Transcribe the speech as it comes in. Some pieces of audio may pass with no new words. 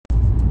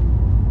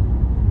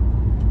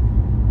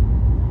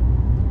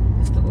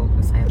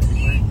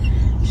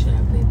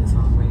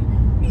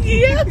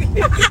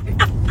We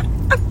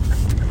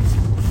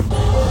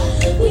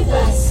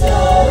ride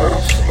slow.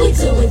 We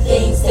doing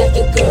things that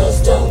the girls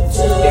don't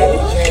do.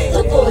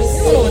 The boys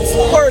say,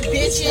 twerk,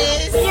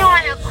 bitches.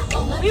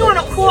 We on a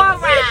car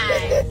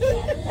ride.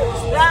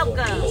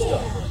 Welcome.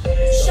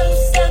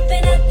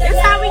 That's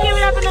how we give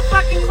it up in the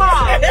fucking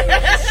car.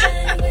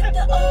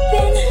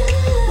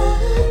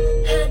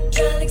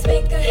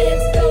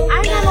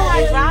 I don't know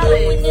why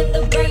hydraulics really don't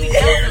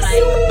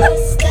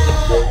welcome.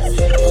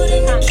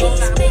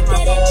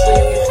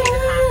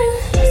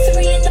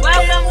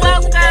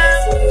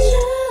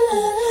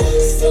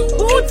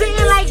 Who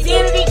didn't like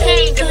Danity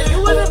Kane? Because if you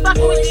wasn't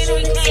fucking with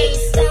Danity Kane,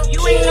 you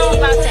ain't know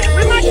about that.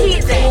 Where my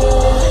kids at?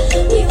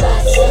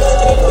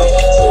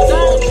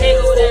 Don't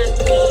jiggle that.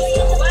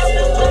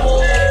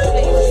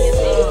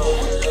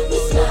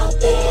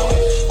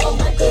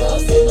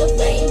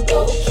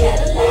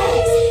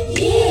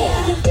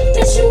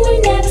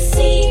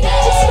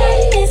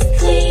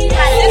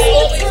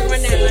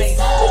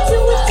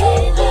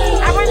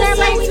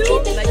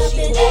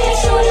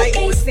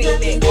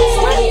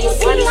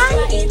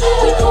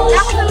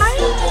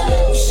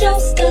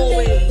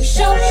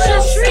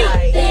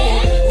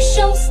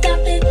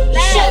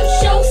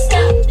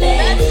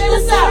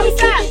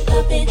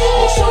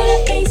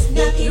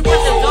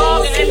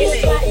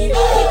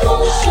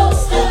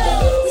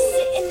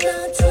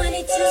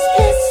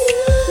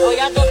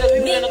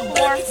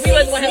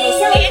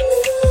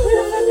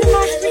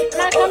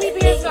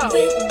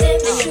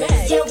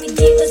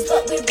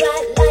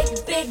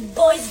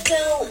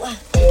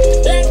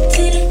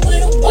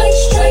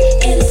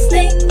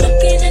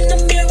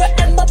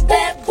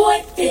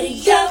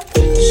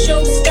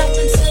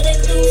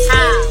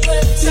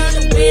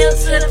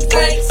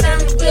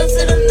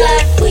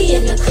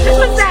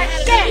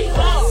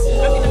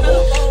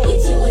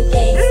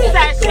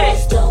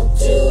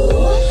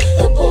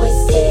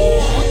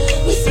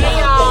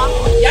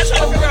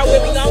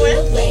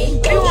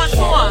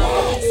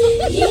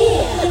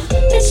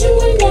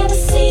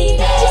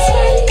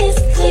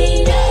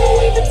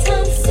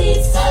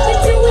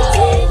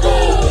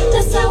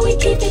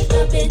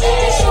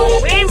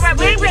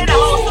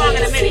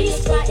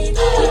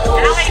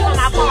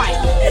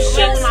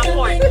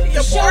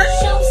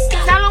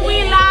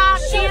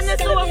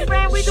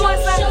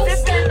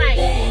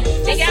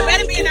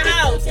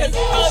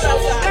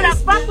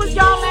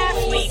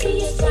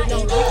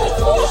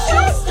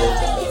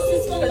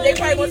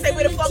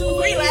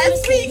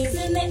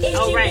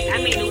 Oh, right. I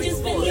mean, it was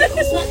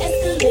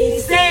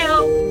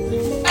Sale.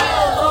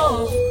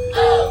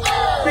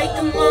 Break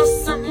them off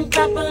something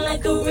proper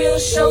like a real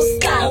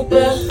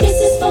showstopper. This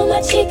is for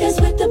my chicas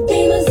with the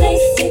Beamers,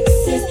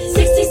 A6s,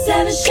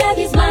 67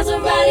 Chevys,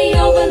 Maserati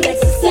over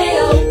Lexus.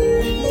 Sale.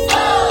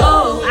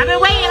 Oh, I've been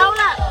waiting. Hold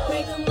up.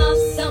 Break them off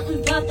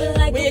something proper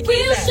like a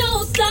real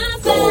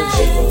showstopper.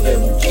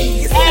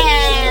 Yeah.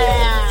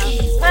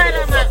 Put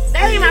them up.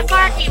 There my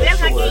car key. There's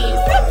my keys.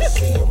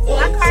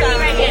 My car key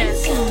right here.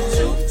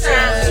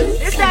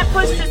 This that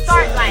push to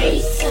start light.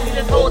 You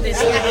just hold it.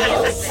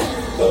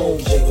 Don't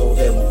jiggle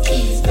them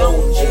keys.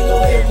 Don't jiggle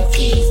them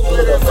keys.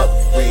 Put them up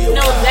real.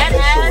 No, that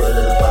has.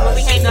 When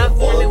we hang up, I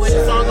mean, when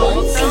the song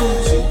goes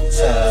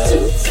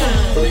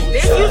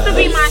this used to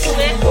be my shit.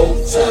 And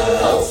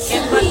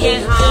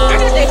fucking, I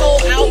got their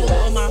whole album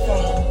on my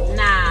phone.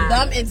 Nah.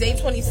 Them and Day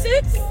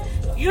 26.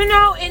 You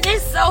know, and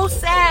it's so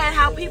sad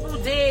how people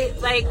did,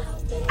 like,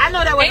 I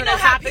know that wasn't a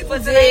topic for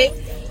today.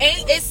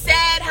 It's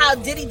sad how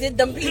Diddy did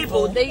them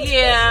people.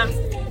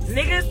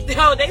 Niggas,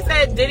 yo, they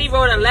said Diddy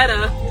wrote a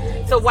letter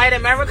to white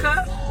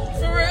America.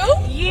 For real?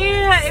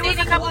 Yeah, it was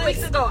a couple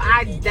weeks ago.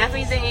 I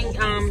definitely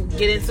didn't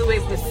get into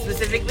it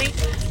specifically,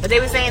 but they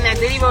were saying that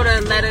Diddy wrote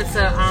a letter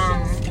to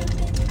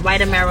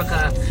white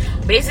America,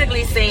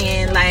 basically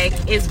saying like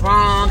it's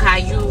wrong how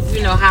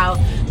you know how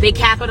they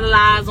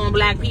capitalize on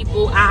black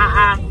people,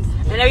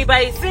 and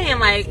everybody's saying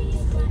like,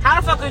 how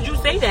the fuck could you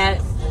say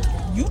that?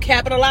 You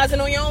capitalizing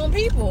on your own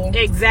people.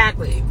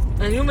 Exactly.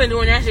 And you've been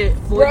doing that shit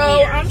for Bro,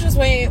 years. I'm just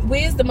waiting.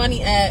 Where's the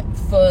money at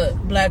for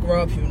Black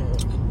Rob funeral?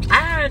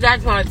 I heard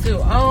that part too.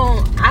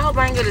 Oh, I hope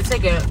I can get a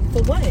ticket.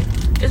 For what?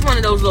 It's one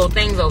of those little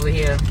things over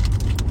here.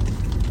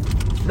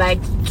 Like,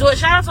 so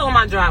shout out to all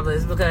my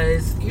drivers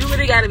because you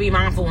really got to be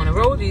mindful on the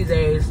road these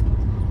days.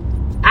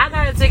 I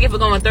got a ticket for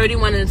going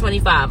 31 and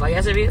 25. Are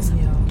you serious?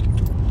 Yeah.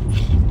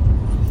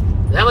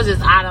 That was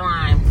just out of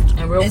line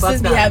and real and fucked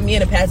since up. they have me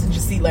in the passenger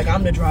seat, like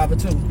I'm the driver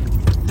too.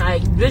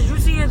 Like, did you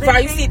see his?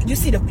 You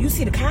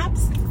see the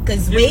cops?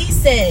 Because Wade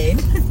said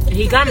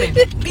he coming.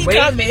 he Wade's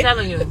coming.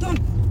 telling you.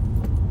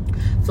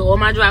 So all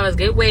my drivers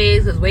get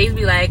Waze because Waze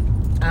be like,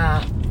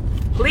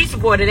 police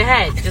reported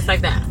ahead, just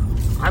like that.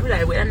 I be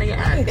like, where that nigga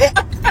at?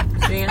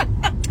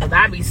 Because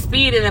I be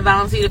speeding if I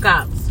don't see the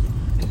cops.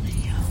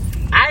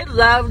 I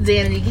love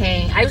Danity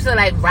Kane. I used to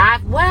like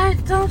rock.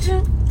 What don't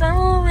you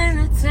throw in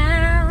the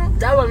town?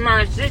 That was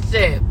my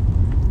shit.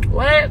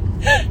 What?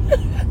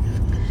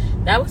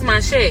 That was my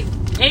shit.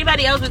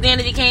 Anybody else with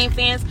Danity Kane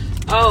fans?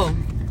 Oh,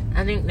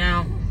 I think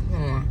now.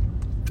 Hold on.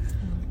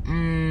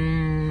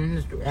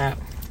 Let's do that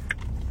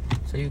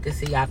so you can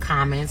see our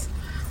comments.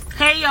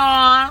 Hey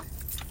y'all,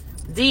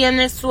 DM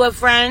this to a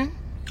friend.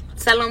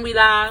 Tell them we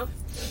live.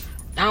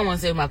 I don't want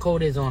to say what my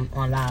code is on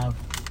live.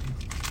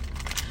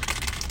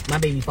 My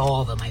baby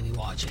father might be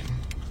watching.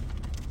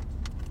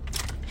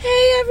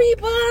 Hey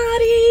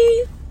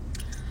everybody.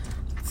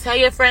 Tell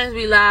your friends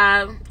we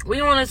live. We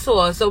on a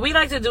tour. So we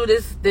like to do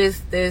this.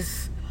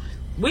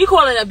 We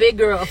call it a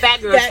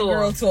fat girl tour.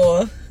 Girl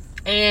tour.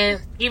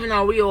 And even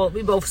though we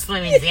both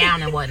slimming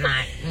down and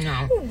whatnot, you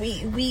know.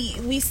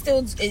 We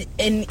still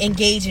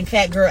engage in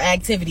fat girl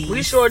activities.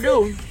 We sure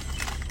do.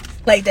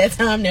 Like that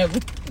time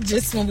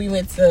just when we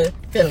went to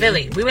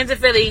Philly. We went to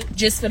Philly.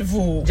 Just for the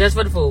food.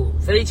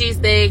 Philly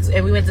cheesesteaks.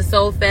 And we went to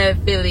Soul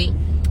Fed Philly.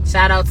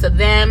 Shout out to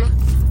them.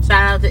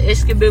 Shout out to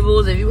Ishka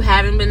Bibbles. If you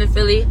haven't been to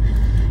Philly,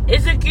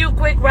 it's a cute,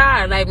 quick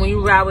ride. Like when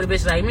you ride with a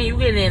bitch like me, you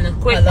get in a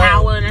quick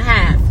hour and a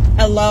half.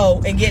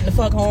 Hello. And getting the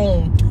fuck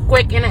home.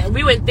 Quick. And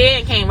we went there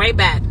and came right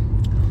back.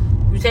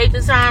 You take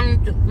the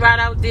time to ride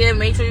out there.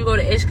 Make sure you go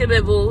to Ishka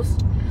Bibbles.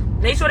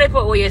 Make sure they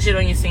put all your shit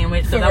on your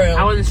sandwich. Because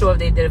I wasn't sure if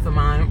they did it for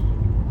mine.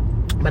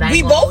 But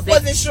we both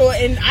wasn't sure,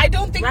 and I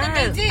don't think that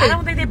they did. I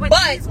don't think they put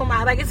cheese on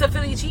mine. Like, it's a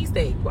Philly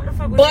cheesesteak. Why the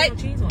fuck was there no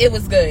cheese on it? It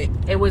was good.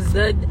 It was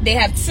good. They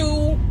have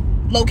 2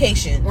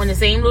 locations. On the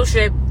same little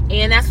strip.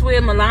 And that's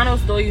where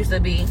Milano's store used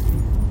to be.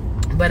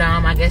 But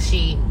I guess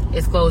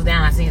it's closed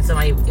down. I seen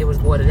somebody, it was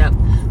boarded up.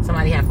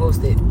 Somebody had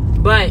posted.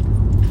 But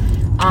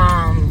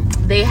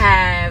they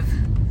have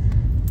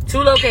 2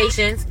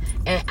 locations.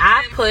 And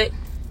I put...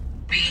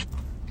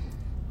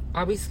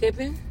 Are we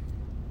skipping?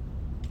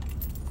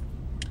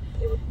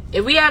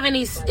 If we having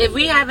any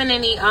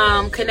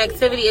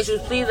connectivity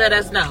issues, please let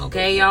us know,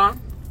 okay, y'all?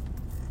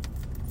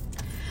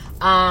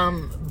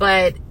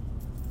 But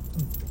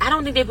I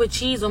don't think they put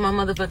cheese on my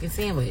motherfucking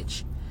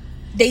sandwich.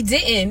 They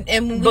didn't,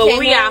 and when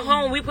we got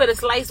home, we put a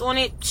slice on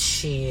it.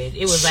 Shit,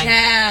 it was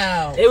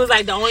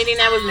like the only thing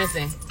that was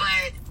missing.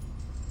 But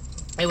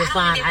it was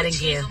fine. I didn't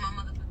care.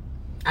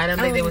 I don't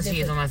think there was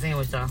cheese on my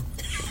sandwich though.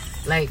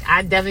 Like,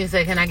 I definitely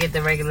said, can I get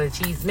the regular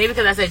cheese? Maybe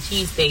because I said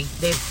cheesesteak.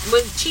 They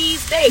was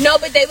cheesesteak. No,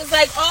 but they was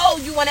like, oh,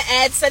 you want to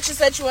add such and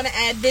such, you want to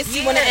add this,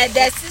 you want to add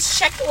that. Just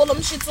check all them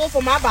shits off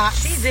on my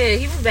box. She did.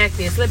 He was back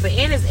there slipping.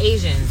 And it's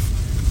Asians.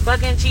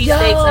 Fucking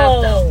cheesesteaks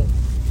up, though.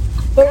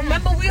 But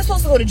remember, we were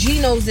supposed to go to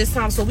Geno's this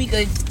time so we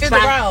could figure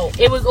out.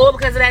 It was all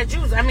because of that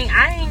juice. I mean,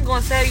 I ain't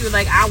going to tell you,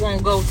 like, I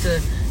won't go to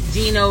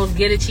Geno's,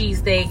 get a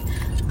cheesesteak,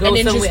 go and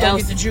then somewhere just go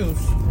else. Get the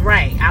juice.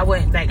 Right. I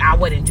wouldn't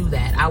do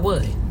that. I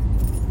would.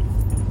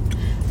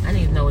 I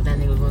need to know what that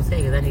nigga was going to say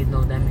because I need to know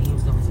what that means. He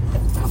was going to say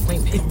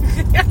appointment.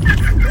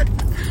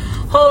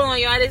 Hold on,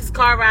 y'all. This is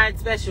car ride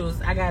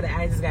specials. I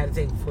just got to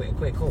take a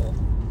quick call.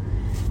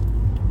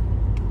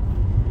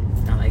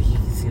 Not like he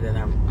can see that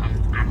I'm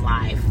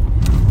live.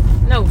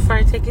 No,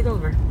 Fry, take it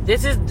over.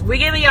 We're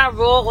giving y'all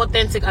raw,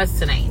 authentic us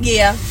tonight.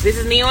 Yeah. This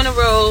is me on the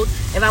road.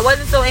 If I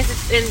wasn't so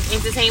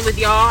entertained with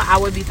y'all, I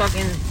would be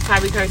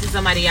probably cursing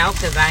somebody out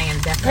because I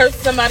am definitely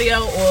cursing somebody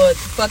out or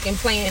fucking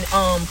playing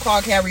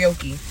car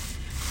karaoke.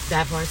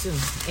 That part too.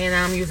 And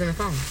I'm using the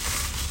phone.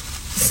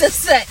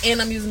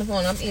 And I'm using the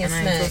phone. I'm eating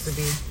snacks.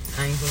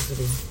 I ain't supposed to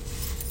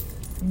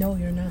be. No,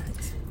 you're not.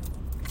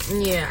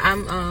 Yeah,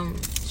 I'm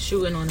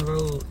shooting on the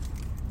road.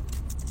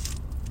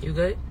 You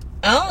good?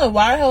 I don't know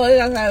why the hell I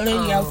got that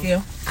lady out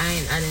there.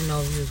 I didn't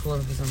know if you was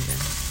calling for something.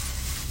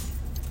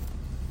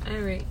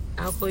 Alright.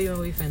 I'll call you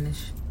when we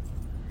finish.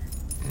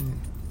 I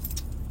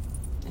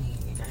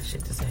ain't got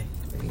shit to say.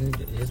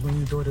 It's when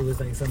you thought it was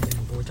like something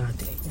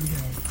important.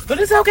 Yeah. But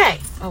it's okay.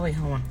 Oh wait,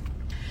 hold on.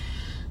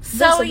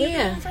 So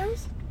yeah.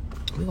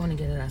 We want to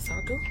get it at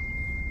Saku.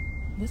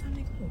 What time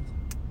they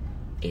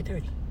close?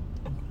 8:30.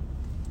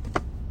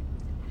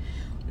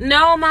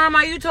 No, Mom,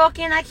 are you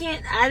talking? I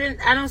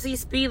don't see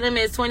speed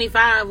limit is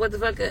 25. What the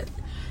fuck?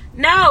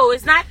 No,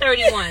 it's not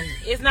 31.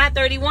 It's not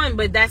 31,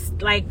 but that's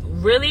like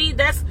really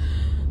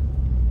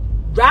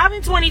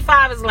driving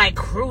 25 is like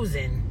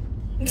cruising.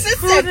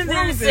 Cruising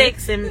down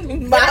 6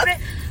 and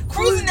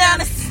cruising down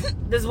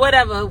this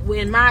whatever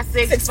in my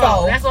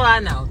 6-4. That's all I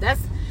know.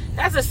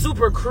 That's a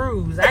super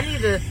cruise. I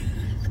need to.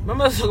 My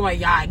mother's talking about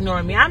y'all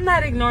ignoring me. I'm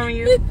not ignoring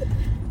you.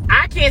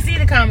 I can't see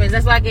the comments.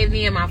 That's why I gave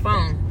me in my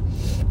phone.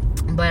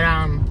 But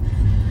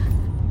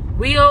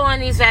we go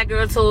on these fat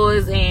girl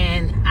tours,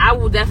 and I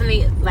will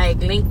definitely like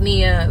link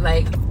Nia.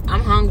 Like,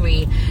 I'm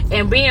hungry,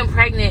 and being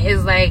pregnant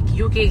is like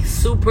you get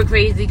super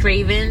crazy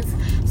cravings.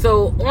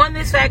 So on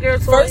this fat girl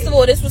tour, first of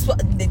all, this was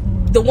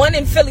the one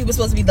in Philly was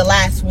supposed to be the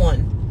last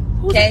one.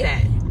 Who said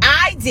that?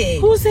 I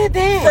did. Who said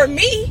that? For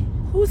me.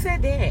 Who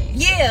said that?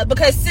 Yeah,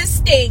 because sis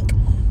stink.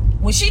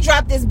 When she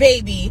dropped this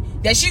baby,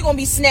 that she gonna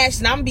be snatched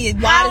and I'm gonna be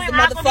wide as the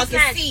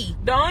motherfucking sea.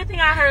 The only thing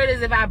I heard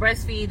is if I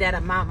breastfeed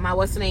that my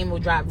what's the name will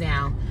drop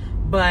down.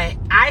 But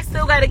I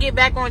still got to get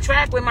back on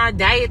track with my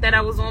diet that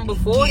I was on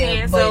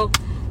beforehand. Yeah,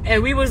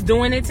 and we was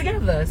doing it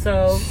together.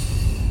 So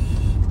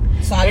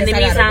I in the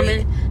guess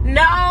meantime,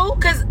 no,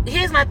 because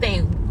here's my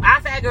thing.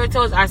 Our fat girl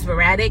tours are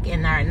sporadic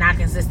and are not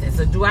consistent.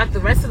 So throughout the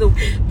rest of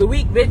the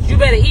week, bitch, you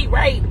better eat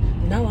right.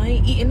 No, I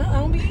ain't eating nothing. I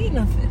don't be eating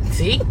nothing.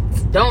 See?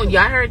 Don't.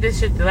 Y'all heard this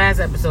shit the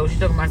last episode. She's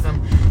talking about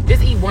something.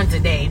 Just eat once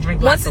a day and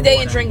drink lots of water. Once a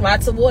day and drink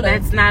lots of water.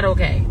 That's not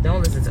okay. Don't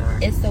listen to her.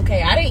 It's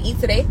okay. I didn't eat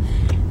today.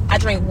 I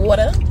drank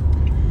water.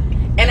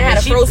 And I had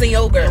a frozen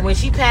yogurt. And when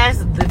she passed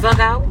the fuck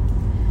out,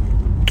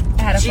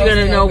 I had a she frozen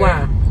gonna know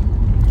yogurt.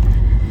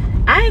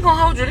 why. I ain't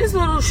gonna hold you. This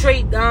little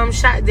straight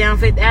shot down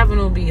Fifth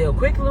Avenue be a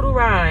quick little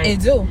ride.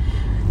 It do.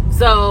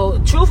 So,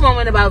 truth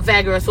moment about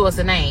Fat Girl Sauce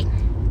and Ain't.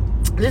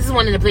 This is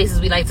one of the places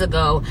we like to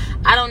go.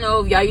 I don't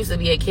know if y'all used to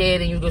be a kid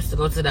and you used to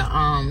go to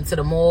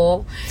the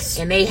mall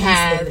and they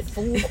had the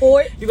food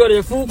court. You go to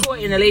the food court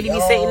and the lady be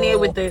sitting there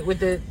with the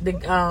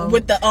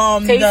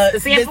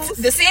samples.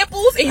 The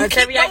samples and you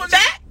keep teriyaki going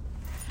back.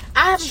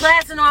 I'm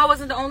glad to know I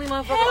wasn't the only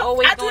motherfucker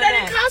always I do going that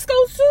back. in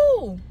Costco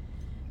too.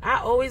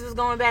 I always was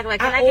going back. Like,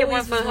 can I get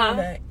one for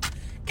her?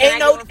 Ain't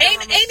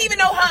even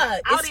no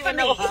her. I don't even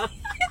know her.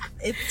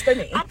 It's for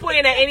me. I'm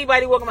pointing at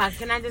anybody walking by.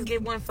 Can I just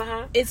get one for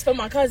her? It's for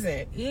my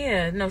cousin.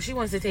 Yeah, no, she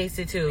wants to taste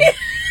it too.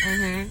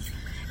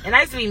 And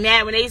I used to be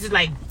mad when they used to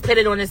like put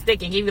it on a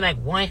stick and give you like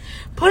one.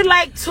 Put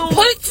like two.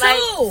 Put two.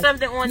 Like,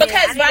 something on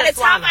because there. by the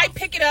time I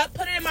pick it up,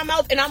 put it in my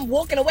mouth, and I'm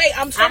walking away,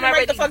 I'm turning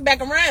right the fuck back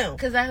around.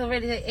 Because I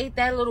already ate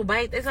that little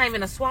bite. It's not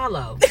even a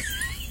swallow.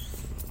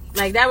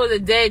 Like, that was a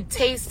dead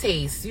taste.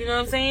 You know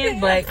what I'm saying?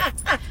 But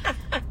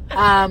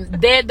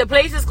the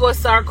place is called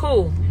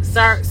Sarku.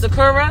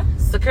 Sakura.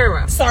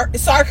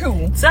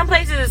 Sarku. Some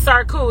places is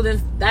Sarku.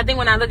 Then I think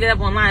when I look it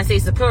up online, it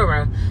says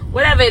Sakura.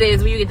 Whatever it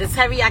is, where you get the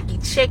teriyaki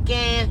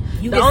chicken.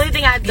 The only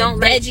thing I don't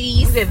like,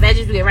 veggies. You get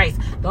veggies, you get rice.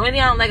 The only thing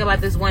I don't like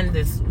about this one,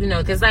 because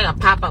it's like a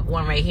pop-up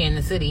one right here in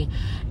the city,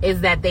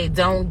 is that they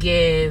don't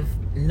give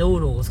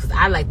noodles. Because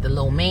I like the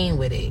lo mein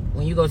with it.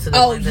 When you go to the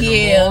ones in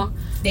the mall,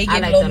 they give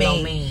like lo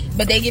mein.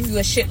 But they give you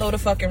a shitload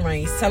of fucking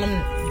rice. Tell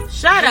them,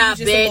 shut up,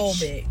 just bitch. A little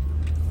bit.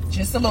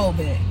 Just a little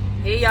bit.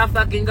 Here y'all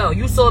fucking go.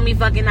 You saw me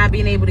fucking not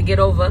being able to get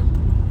over.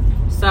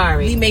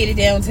 Sorry. We made it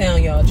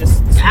downtown, y'all.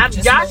 Just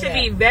y'all should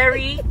be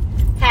very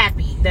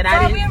happy that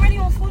I didn't. We're already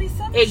on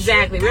 47th.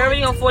 Exactly. We're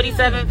already on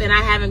 47th, and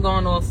I haven't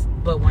gone off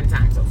but one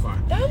time so far.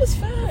 That was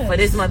fast. For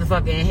this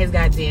motherfucker and his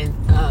goddamn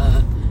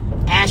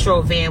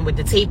Astro van with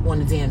the tape on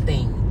the damn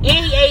thing.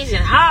 And he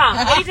Asian.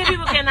 Asian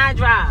people cannot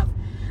drive.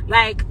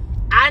 Like,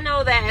 I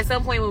know that at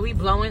some point when we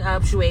blowing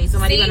up, Shuey,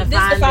 somebody gonna find this.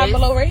 This is the Five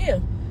Below right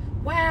here.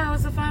 Wow,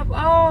 it's a 5.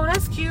 Oh,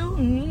 that's cute.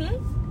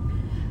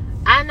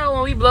 Mm-hmm. I know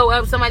when we blow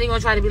up, somebody gonna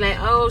try to be like,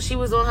 oh, she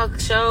was on her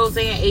show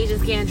saying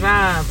Asians can't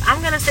drive.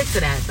 I'm gonna stick to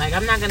that. Like,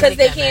 I'm not gonna. Because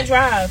they can't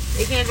drive.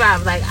 They can't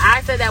drive. Like,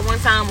 I said that one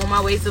time on my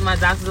way to my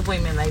doctor's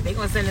appointment. Like, they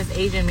gonna send this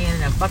Asian man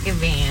in a fucking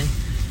van.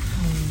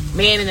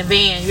 Man in a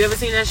van. You ever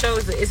seen that show?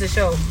 It's a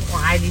show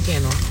on IG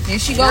channel. There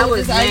she goes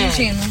with this IG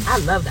channel. I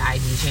love the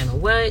IG channel.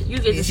 What? You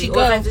get to see all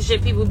kinds of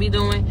shit people be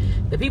doing.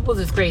 The people's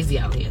is crazy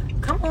out here.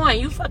 Come on,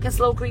 you fucking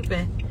slow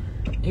creeping.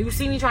 You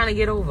see me trying to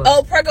get over.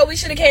 Oh, Prego, we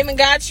should have came and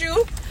got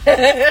you.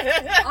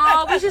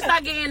 Oh, we should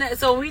start getting that.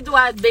 So when we do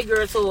our big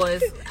girl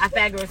tours, our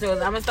fat girl tours,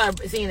 I'm going to start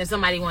seeing if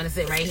somebody want to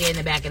sit right here in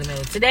the back in the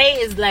middle. Today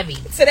is Levy.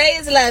 Today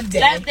is Lev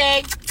Day. Lev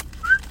Day.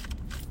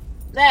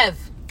 Lev.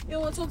 You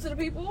don't want to talk to the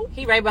people?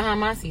 He right behind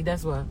my seat.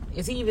 That's what.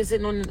 Is he even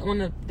sitting on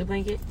the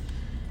blanket?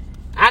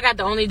 I got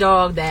the only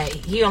dog that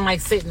he don't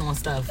like sitting on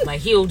stuff. Like,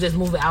 he'll just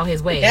move it out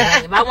his way.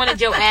 Like, if I wanted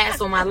your ass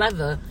on my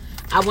leather,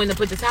 I wouldn't have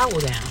put the towel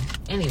down.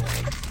 Anyway.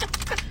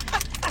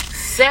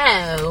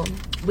 So,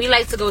 we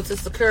like to go to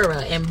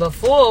Sakura. And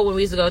before, when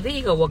we used to go, there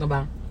you go walking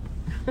by.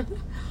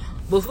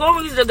 Before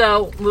we used to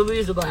go, where we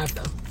used to go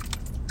after?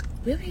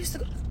 Where we used to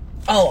go?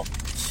 Oh.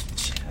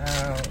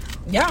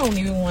 Y'all don't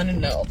even want to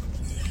know.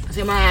 I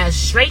take my ass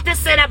straight to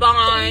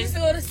Cinnabon. We used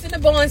to go to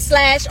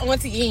Cinnabon /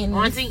 Auntie Annie's.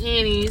 Auntie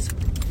Annie's.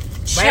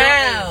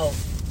 Child.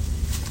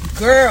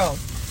 Girl.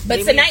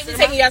 But tonight we're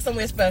taking y'all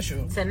somewhere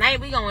special.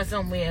 Tonight we going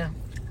somewhere.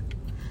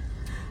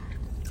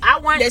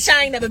 That y'all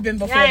ain't never been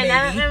before, baby.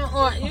 Never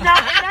been,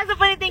 that's the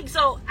funny thing.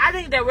 So I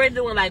think that we're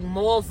doing like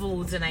more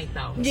food tonight,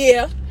 though.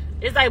 Yeah,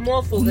 it's like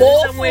more food.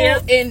 More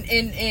food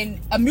in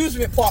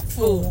amusement park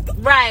food.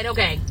 Right?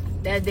 Okay,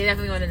 they're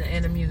definitely going to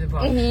an amusement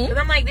park. Because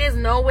I'm like, there's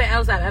nowhere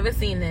else I've ever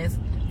seen this.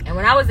 And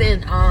when I was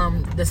in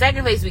the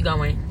second place we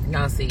going,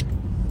 y'all see.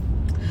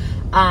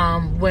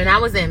 When I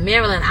was in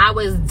Maryland, I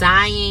was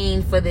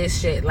dying for this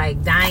shit.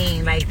 Like,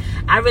 dying. Like,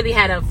 I really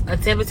had a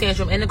temper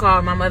tantrum in the car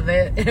with my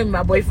mother and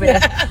my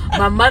boyfriend.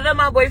 My mother,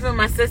 my boyfriend,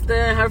 my sister,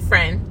 and her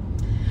friend.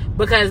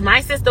 Because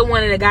my sister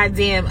wanted a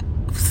goddamn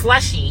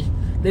slushie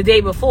the day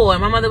before.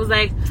 And my mother was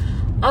like,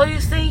 oh, you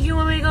think you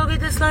want me to go get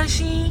the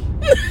slushie?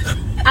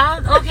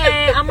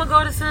 Okay, I'm going to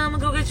go to some. I'm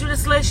going to go get you the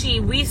slushie.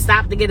 We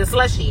stopped to get a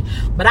slushie.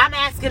 But I'm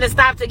asking to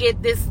stop to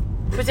get this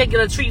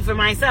particular treat for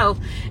myself,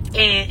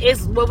 and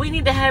it's we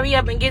need to hurry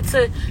up and get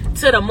to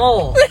the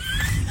mall.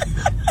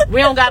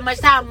 We don't got much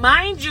time,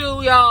 mind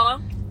you,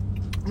 y'all.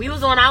 We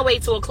was on our way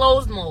to a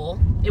closed mall.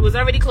 It was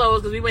already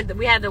closed because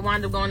we had to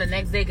wind up going the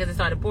next day because it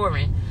started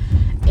pouring.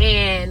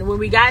 And when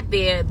we got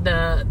there,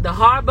 the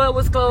harbor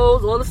was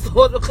closed, all the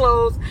stores were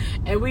closed,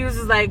 and we was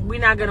just like, we're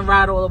not gonna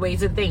ride all the way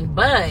to the thing.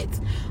 But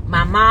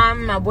my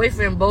mom, my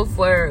boyfriend, both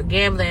were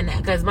gambling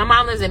because my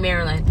mom lives in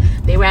Maryland.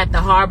 They were at the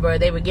harbor.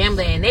 They were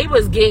gambling, and they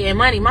was getting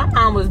money. My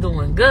mom was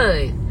doing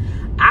good.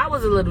 I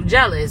was a little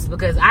jealous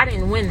because I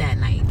didn't win that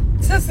night.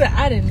 Sister,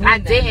 I didn't. I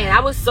didn't.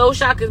 I was so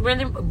shocked because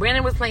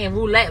Brandon was playing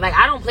roulette. Like,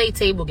 I don't play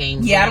table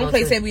games. Yeah, I don't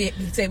play table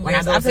games.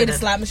 I play the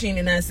slot machine,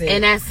 and that's it.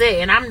 And that's it.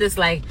 And I'm just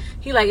like,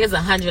 he like, it's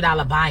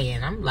 $100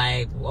 buy-in. I'm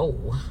like,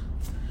 whoa.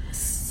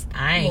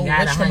 I ain't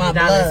got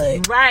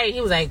 $100. Right.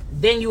 He was like,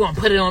 then you gonna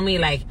put it on me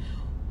like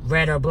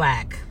red or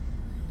black.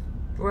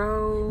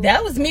 Bro.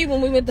 That was me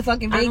when we went to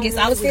fucking Vegas.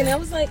 I was saying, I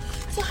was like,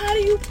 so how do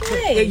you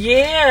play?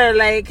 Yeah,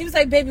 like. He was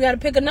like, baby, you gotta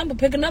pick a number.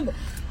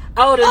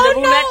 Oh, the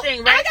roulette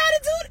thing, right? I gotta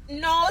do it.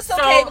 No, it's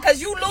okay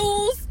because you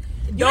lose.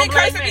 You ain't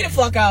cursing me the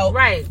fuck out.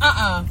 Right.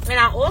 And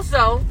I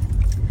also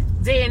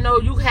didn't know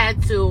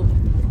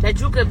that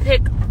you could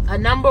pick a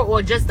number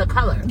or just a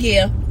color.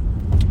 Yeah.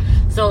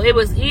 So it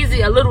was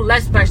easy, a little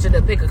less pressure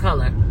to pick a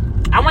color.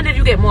 I wonder if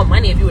you get more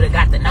money if you would have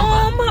got the number.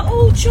 Oh, my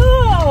old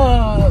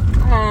job.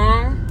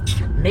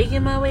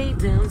 Making my way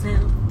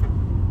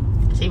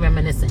downtown. She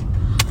reminiscing.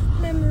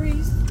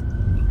 Memories.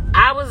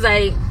 I was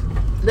like,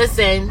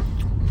 listen,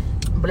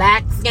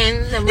 black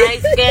skin and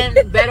white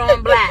skin, bet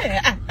on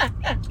black.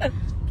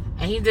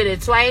 And he did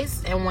it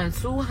twice and won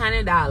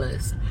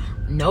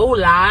 $200. No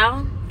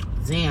lie.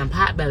 Damn,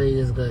 Potbelly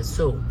is good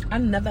too. I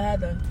never had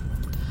that.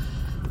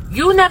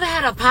 You never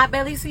had a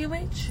Potbelly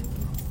sandwich?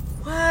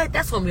 What?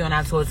 That's gonna be on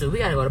our tour too. We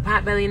gotta go to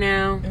Potbelly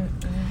now.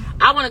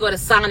 I want to go to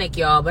Sonic,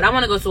 y'all, but I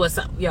want to go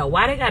to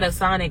why they got a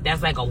Sonic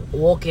that's like a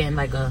walk-in,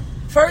 like a...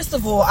 First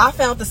of all, I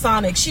found the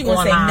Sonic. She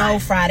gonna say, no,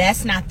 Fry,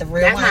 that's not the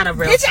real one. That's not a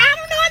real Bitch, I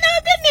don't know. I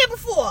never been there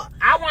before.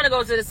 I want to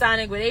go to the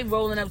Sonic where they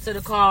rolling up to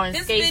the car and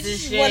skates and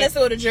shit. Want to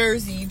go to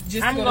Jersey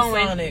just to go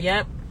to Sonic.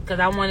 Yep, because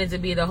I want it to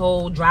be the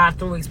whole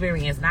drive-through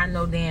experience, not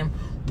no damn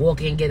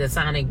walk in, get a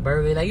Sonic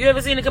burger. Like, you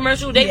ever seen the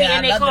commercial? They be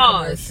in their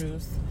cars.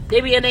 They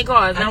be in their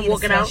cars, not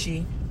walking out.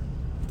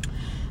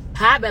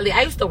 Potbelly.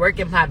 I used to work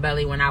in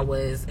Potbelly when I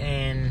was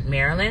in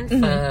Maryland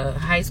for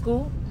high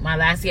school. My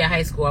last year of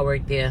high school, I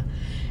worked there.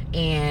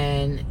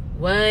 And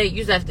it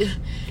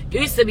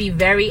used to be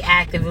very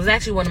active. It was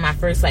actually one of my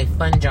first like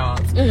fun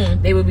jobs.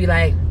 They would be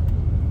like,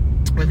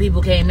 when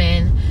people came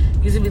in,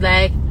 used to be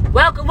like,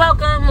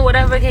 welcome, or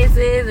whatever the case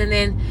is. And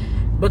then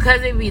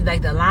because it'd be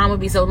like the line would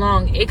be so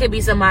long, it could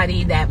be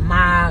somebody that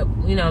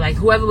like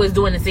whoever was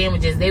doing the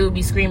sandwiches, they would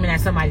be screaming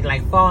at somebody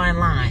like far in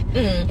line,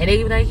 and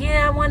they'd be like,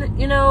 yeah, I want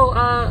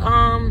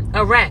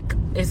a rack.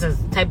 It's a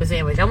type of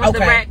sandwich. I want the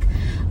rack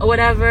or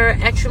whatever,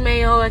 extra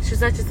mayo, extra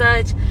such and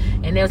such,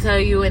 and they'll tell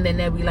you, and then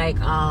they'll be like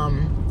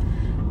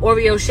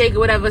Oreo shake or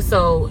whatever.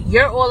 So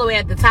you're all the way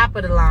at the top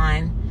of the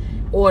line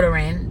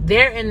ordering.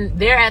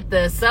 They're at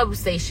the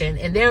substation,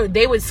 and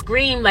they would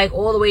scream like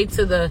all the way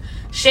to the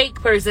shake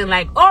person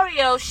like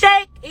Oreo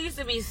shake. It used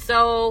to be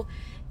so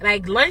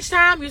like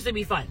lunchtime used to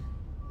be fun.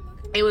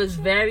 It was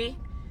very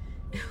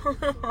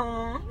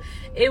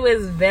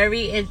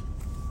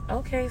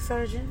okay,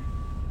 surgeon.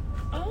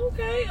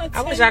 Okay.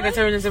 I wish I could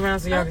turn this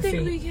around so y'all can see.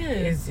 We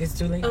can. It's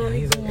too late.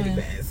 He's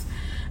already passed.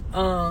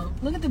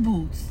 Look at the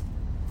boots.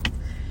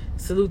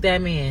 Salute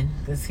that man,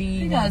 because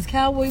he got his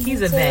cowboy boots.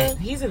 He's a vet.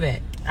 He's a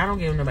vet. I don't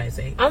give him nobody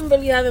say. I'm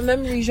really having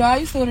memories, y'all. I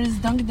used to go to this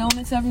Dunkin'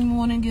 Donuts every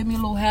morning, get me a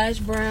little hash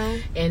brown.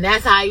 And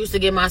that's how I used to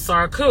get my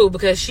Sarku,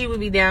 because she would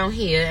be down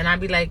here, and I'd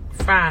be like,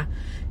 Fry,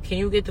 can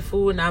you get the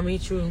food and I'll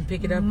meet you and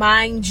pick it up?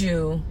 Mind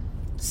you,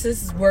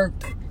 Sis's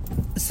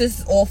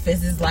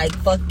office is like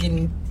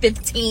fucking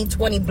 15,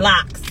 20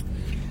 blocks.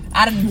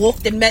 I done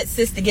walked and met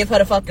Sis to give her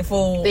the fucking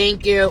food.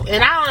 Thank you.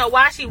 And I don't know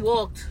why she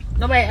walked.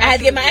 Nobody. I had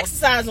to get my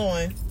exercise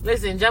on.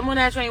 Listen, jump on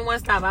that train one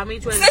stop. I'll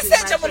meet you at the Sis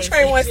said jump on the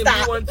train one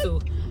stop.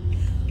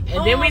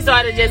 And then we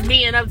started just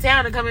meeting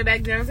uptown and coming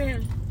back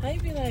downtown. How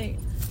you be like,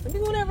 let me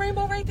go to that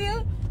rainbow right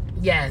there?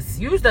 Yes.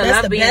 You used to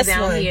love being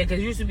down here, because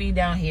you used to be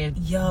down here.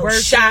 Yo,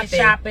 working,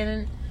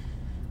 shopping,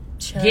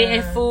 Child.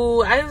 getting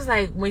food. I was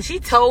like, when she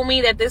told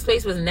me that this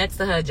place was next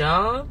to her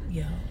job,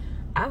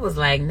 I was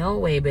like, no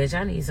way, bitch.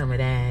 I need some of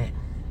that.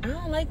 I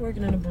don't like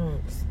working in the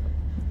Bronx.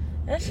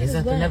 That shit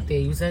There's nothing up there.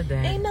 You said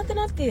that. Ain't nothing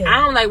up there. I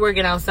don't like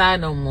working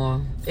outside no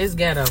more. It's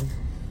ghetto.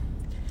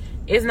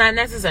 It's not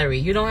necessary.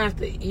 You don't have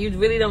to. You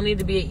really don't need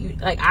to be.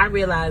 I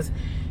realize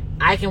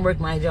I can work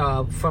my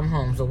job from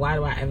home. So why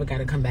do I ever got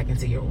to come back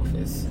into your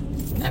office?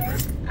 Ever.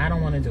 I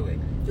don't want to do it.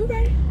 You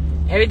right.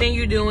 Everything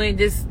you doing,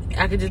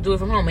 I could just do it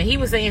from home. And he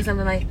was saying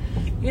something like,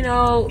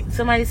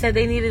 somebody said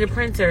they needed a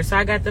printer, so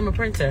I got them a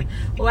printer.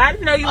 Well, I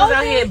didn't know you was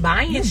out here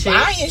buying shit.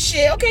 Buying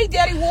shit. Okay,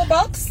 Daddy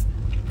Warbucks.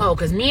 Oh,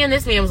 because me and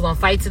this man was going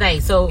to fight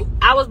tonight. So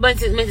I was meant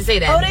to say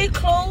that. Oh, they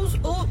closed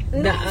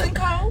Noodles and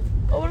Co.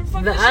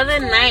 The other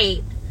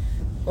night,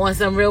 on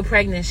some real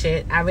pregnant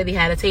shit, I really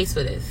had a taste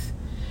for this.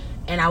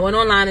 And I went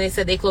online and they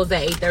said they closed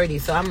at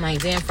 8:30. So I'm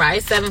like, damn, Fry.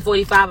 It's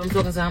 7:45. I'm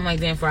talking to her. I'm like,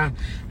 damn, Fry.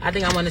 I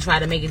think I want to try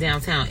to make it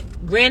downtown.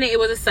 Granted, it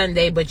was a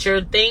Sunday, but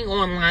your thing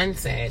online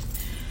said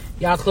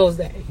y'all closed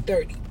at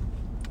 8:30.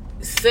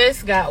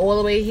 Sis got all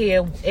the way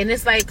here, and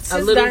it's like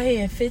Sis got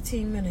here in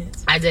 15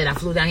 minutes. I did. I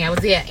flew down here. I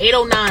was here at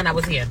 8:09. I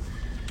was here.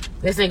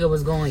 This nigga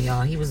was going,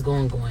 y'all. He was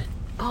going.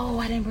 Oh,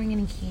 I didn't bring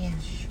any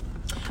cash.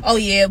 Oh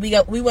yeah,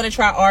 we want to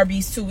try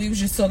Arby's too. We was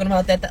just talking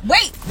about that.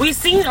 Wait, We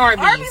seen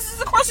Arby's. Arby's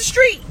is across the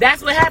street.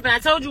 That's what happened. I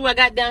told you I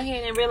got down here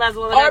and didn't realize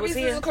what I was Arby's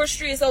here. is across the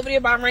street. It's over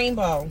there by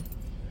Rainbow.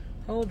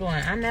 Hold on.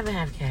 I never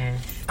have cash.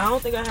 I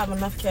don't think I have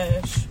enough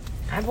cash.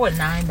 I bought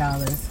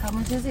 $9. How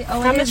much is it?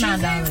 Oh, How it much is is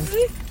 $9.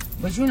 it?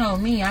 But you know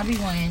me, I be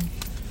wanting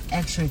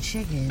extra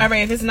chicken. All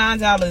right, if it's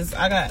 $9,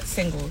 I got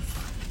singles.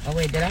 Oh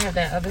wait, did I have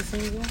that other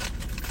single?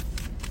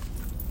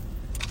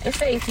 It's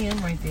the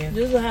ATM right there.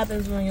 This is what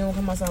happens when you don't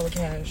come outside with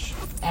cash.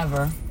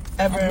 Ever.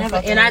 Ever. Never.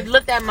 And I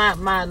looked at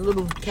my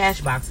little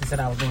cash box and said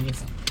I was going to get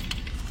some.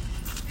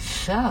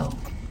 So,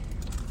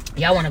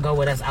 y'all want to go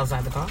with us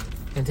outside the car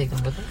and take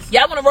them with us?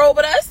 Y'all want to roll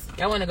with us?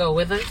 Y'all want to go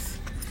with us?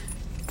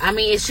 I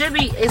mean,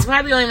 it's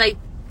probably only like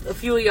a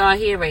few of y'all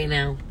here right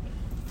now.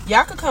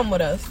 Y'all could come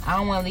with us. I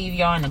don't want to leave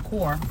y'all in the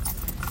core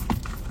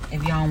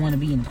if y'all don't want to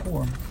be in the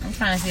core. I'm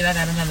trying to see if I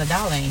got another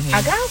 $1 in here.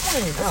 I got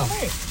one. That's Oh.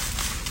 right.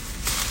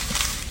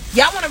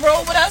 Y'all want to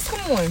roll with us?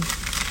 Come on.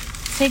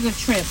 Take a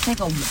trip.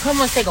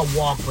 Come on, take a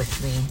walk with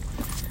me.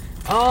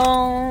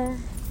 Oh,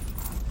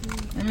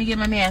 let me get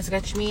my mask.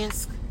 Got your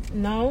mask?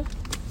 No.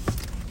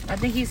 I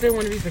think he still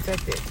want to be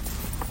protected.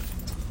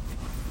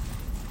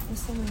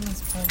 What's the one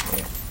that's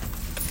perfect?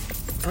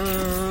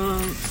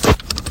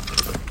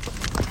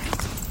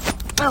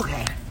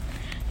 Okay.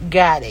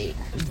 Got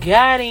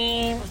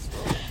him.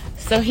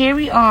 So here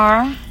we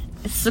are.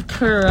 It's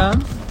Sakura.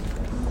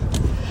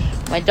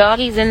 My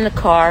doggy's in the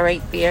car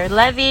right there.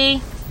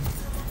 Levy,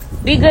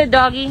 be good,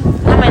 doggy.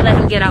 I might let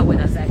him get out with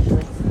us,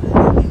 actually.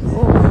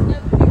 Ooh.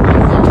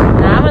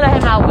 Nah, I'm gonna let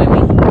him out with me.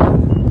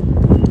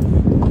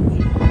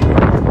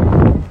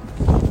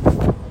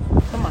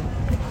 Come on.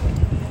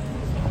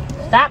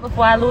 Stop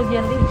before I lose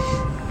your leash.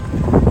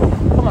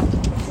 Come on.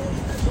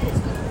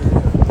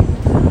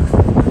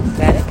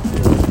 Got it?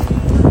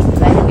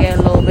 Let him get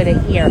a little bit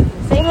of ear.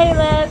 Say hey,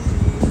 Les.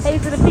 Hey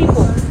to the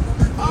people.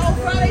 Oh,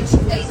 Friday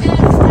eggs.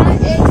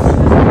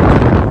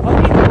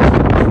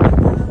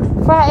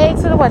 Fried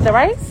eggs to the what? The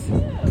rice?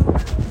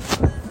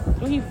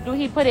 Do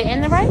he put it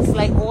in the rice?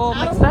 Like all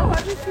mixed up?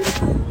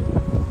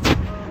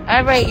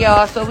 Alright,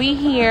 y'all. So we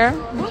here.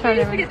 What do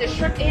you get the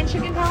shrimp and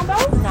chicken combo?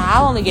 Nah,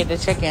 I only get the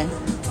chicken.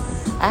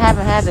 I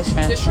haven't had the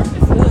shrimp. The shrimp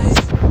is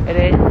good. It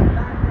is.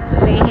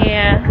 We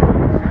here.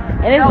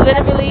 And it's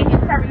literally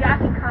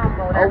teriyaki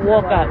combo. a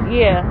walk up.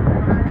 Yeah.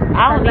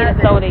 I don't need a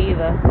soda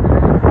either.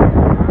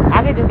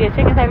 I could just get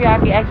chicken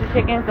teriyaki, extra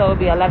chicken, so it would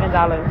be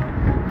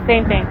 $11.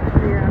 Same thing.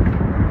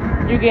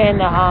 Yeah. You getting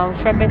the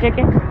shrimp and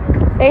chicken?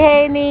 Say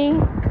hey, Nee.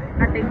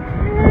 I think.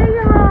 Hey,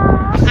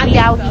 y'all. We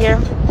out here.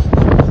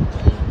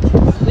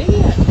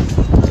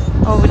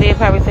 Over there,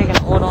 probably taking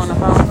an order on the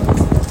phone.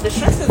 The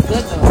shrimp is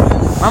good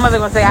though. My mother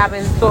gonna say I've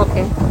been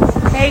talking.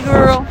 Hey,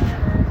 girl.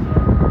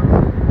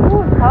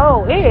 Ooh,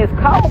 cold. It is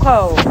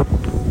cold.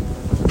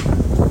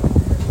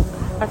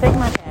 I take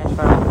my cash,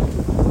 bro.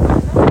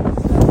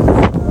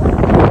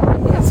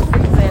 It's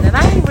freezing, and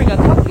I didn't bring a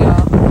coat,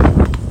 y'all.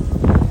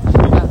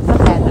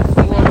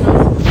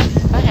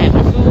 I had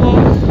the fuel.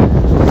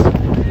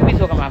 You be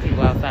talking about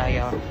people outside,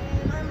 y'all.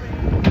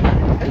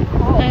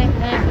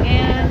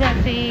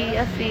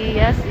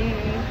 I see.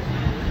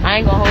 I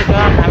ain't gonna hold y'all.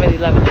 I'm not really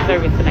loving the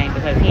service tonight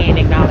because he ain't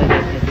acknowledged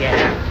us just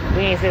yet.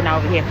 We ain't sitting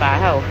over here for our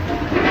health.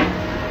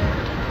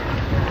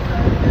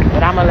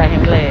 But I'm gonna let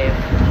him live.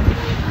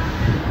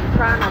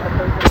 Try another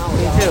person out.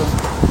 Me too.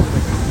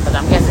 Because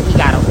I'm guessing he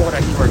got an order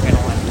he working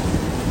on.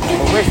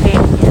 But we're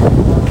standing here.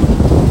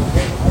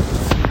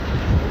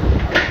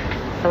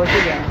 So what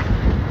you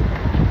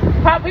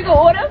getting? Pop, we can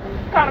order.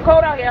 Kind of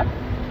cold out here.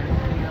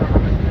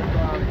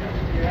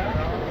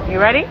 You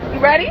ready? You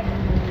ready?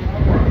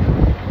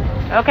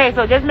 Okay,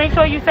 so just make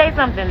sure you say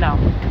something though.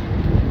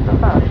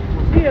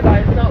 See it by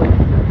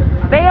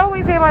itself. They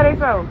always say by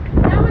themselves.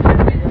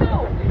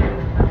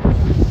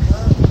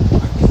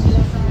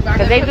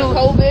 Cause they do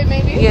COVID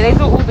maybe. Yeah, they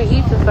do Uber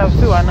Eats and stuff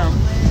too. I know.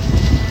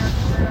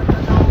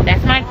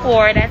 That's my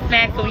core. That's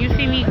Max. So when you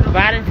see me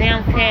riding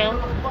downtown,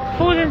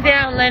 cruising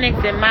down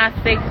Lenox in my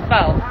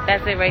 6'4".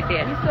 That's it right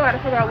there. You still gotta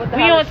figure out what the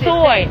We hell on this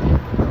tour. shit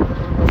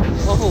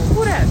is. Well,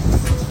 Who that?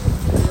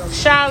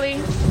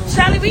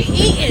 Charlie, we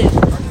eating.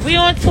 we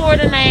on tour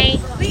tonight.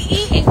 We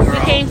eating, We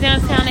girl. came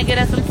downtown to get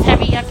us some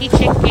teriyaki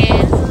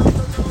chicken.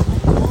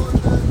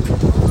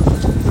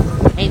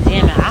 Hey,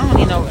 damn it. I don't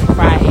need no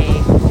fried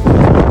egg.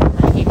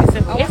 I keep it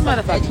simple. It's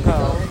motherfucking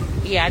cold.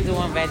 Yeah, I do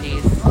want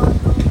veggies.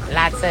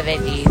 Lots of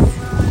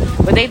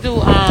veggies. But they do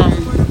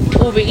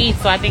Uber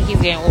Eats, so I think he's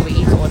getting Uber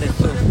Eats orders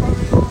too.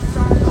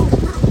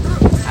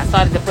 I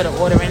started to put an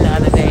order in the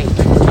other day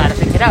to try to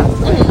pick it up.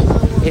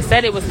 It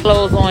said it was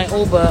closed on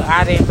Uber.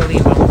 I didn't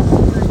believe him.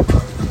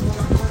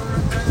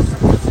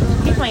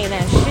 He playing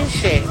that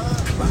shit.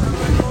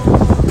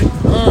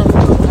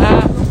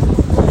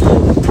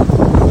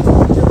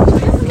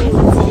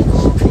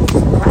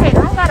 Right, I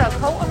don't got a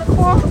coat on the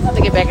car. I'm about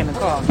to get back in the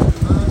car.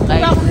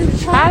 Like,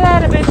 I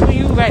got a bitch when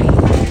you ready.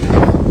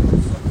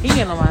 He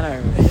getting on my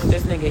nerves.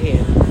 This nigga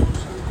here.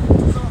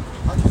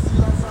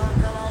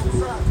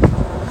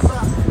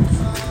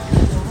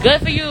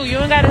 Good for you. You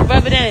ain't got to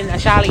rub it in.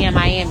 Charlie in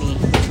Miami.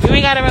 You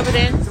ain't gotta rub it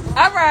in.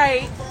 All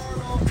right.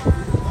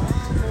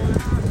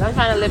 I'm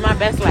trying to live my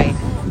best life.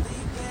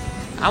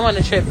 I want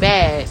a trip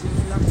bad.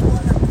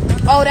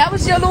 Oh, that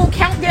was your little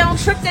countdown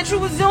trip that you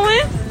was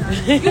doing?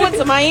 You went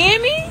to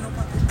Miami?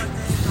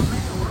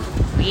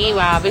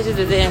 Meanwhile, bitches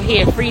is in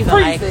here freezing.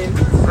 Like,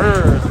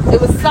 it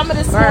was summer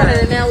this morning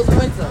and now it's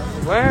winter.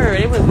 Word,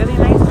 it was really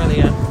nice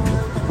earlier.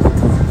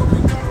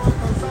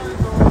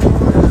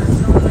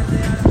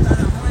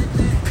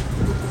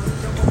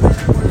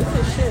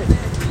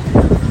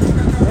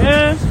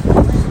 Yeah.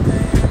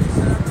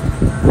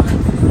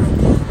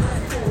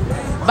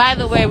 By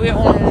the way, we're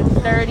on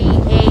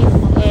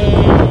 38th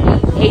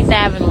and 8th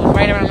Avenue,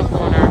 right around the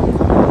corner.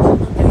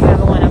 If you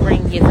ever want to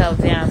bring yourself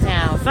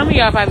downtown. Some of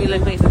y'all probably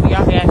live places where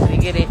y'all can actually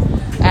get it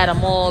at a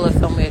mall or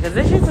somewhere. Because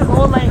this shit is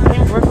all like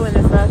in Brooklyn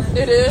and stuff.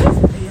 It is?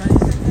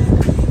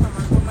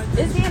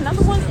 Is there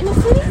another one in the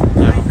city?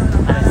 No, I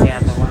didn't see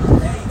other one.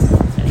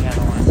 Any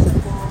other one.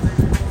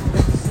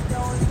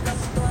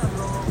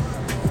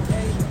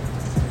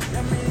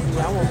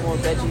 Yeah, I want more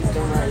veggies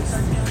than rice.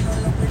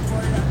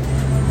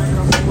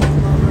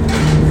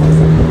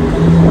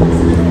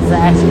 So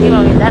actually,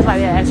 that's why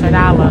we had extra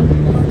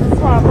 $1.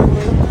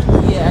 Probably.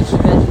 Yeah, extra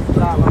veggies,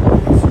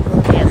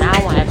 $1. Yeah, now I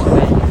want extra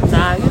veggies.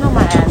 Nah, you know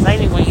my ass. I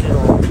ain't even want to eat it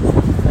all.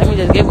 Let me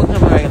just get with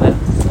him regular.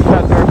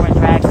 Her girlfriend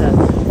dragged her.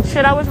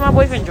 Shit, I wish my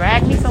boyfriend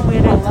dragged me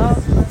somewhere they love.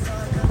 You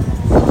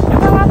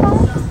got my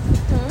phone?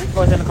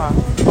 Or it's in the car?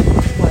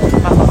 What?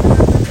 My phone.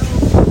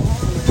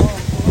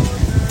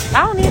 I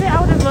don't need it. I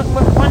was just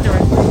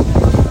wondering.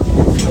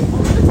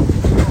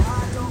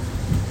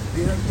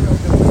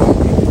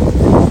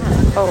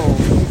 Oh.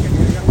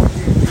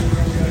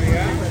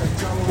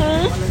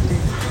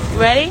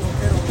 Ready?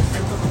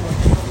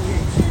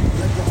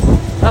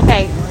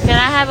 Okay. Can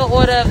I have an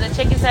order of the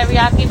chicken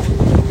teriyaki?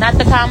 Not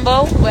the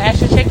combo with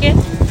extra chicken?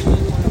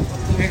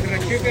 Extra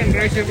chicken,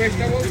 rice and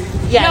vegetables.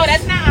 Yes. No,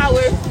 that's not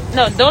ours.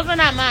 No, those are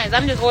not mine.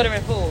 I'm just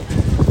ordering food.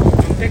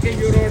 I'm taking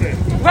your order.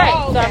 Right.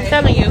 Oh, So okay. I'm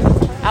telling you,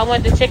 I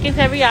want the chicken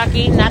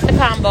teriyaki, not the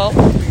combo.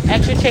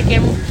 Extra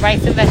chicken,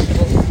 rice and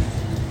vegetables.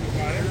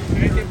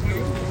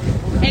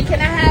 And can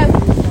I have...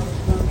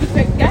 You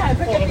pick, go ahead,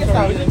 pick up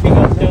yourself.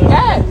 Go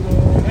ahead.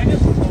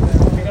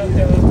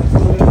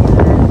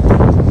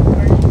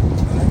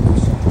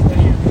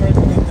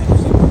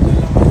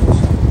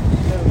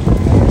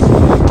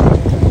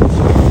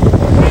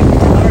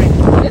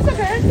 It's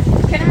okay.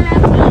 Can I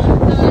have the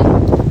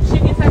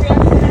chicken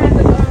teriyaki? Can I have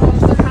the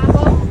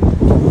combo?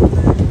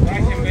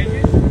 Rice and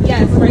veggies.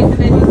 Yes, rice and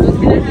veggies. But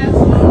can I have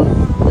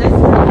less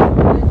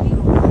veggies?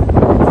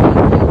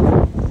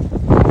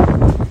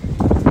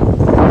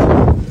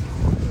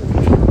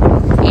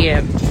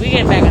 Yeah, we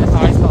get back in the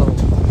car. It's cold.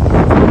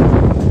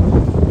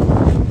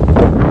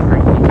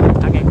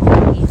 Okay,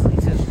 easily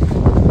too.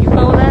 You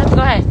cold with that?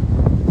 Go ahead.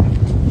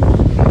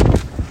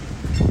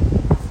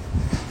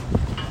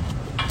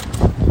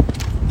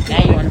 Now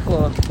you on the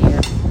floor.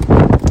 Yeah.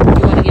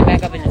 You want to get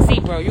back up in the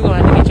seat, bro. You're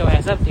going to have to get your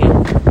ass up there.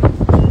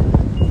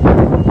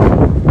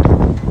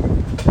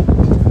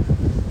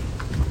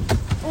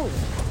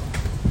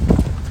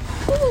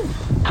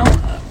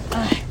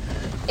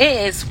 It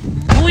is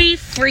muy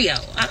frio.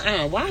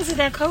 Why is it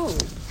that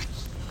cold?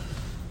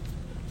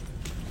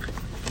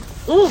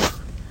 Ooh.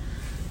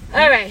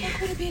 All right. Why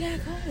would it be that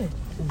cold?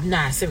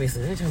 Nah,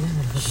 seriously. Let me turn this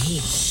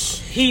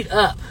motherfucking heat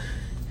up.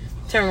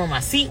 Turn on my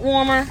seat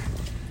warmer.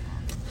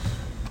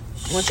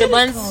 Want your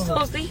buns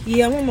toasty?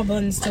 Yeah, I want my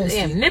buns My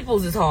damn toasty.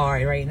 nipples is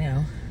hard right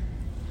now.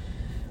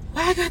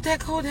 Why I got that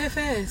cold that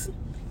fast?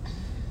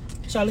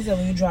 Charlie said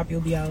when you drop,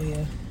 you'll be out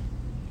here.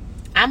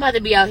 I'm about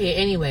to be out here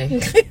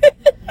anyway.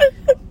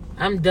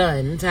 I'm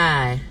done. I'm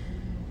tired.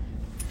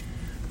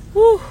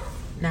 Whew.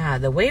 Nah,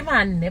 the way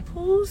my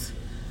nipples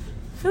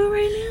feel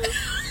right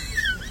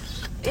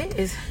now, it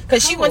is.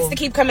 Because she wants to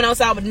keep coming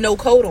outside with no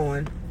coat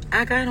on.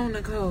 I got on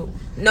the coat.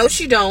 No,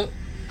 she don't.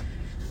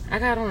 I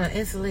got on an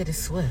insulated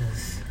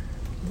sweaters.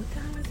 What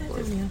time is that,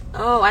 Jamil?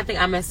 Oh, I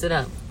think I messed it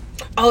up.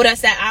 Oh,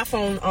 that's that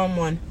iPhone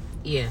one.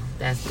 Yeah,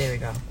 there we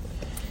go.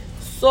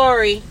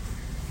 Sorry.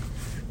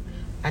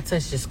 I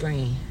touched the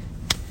screen.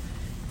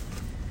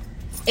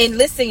 And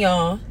listen,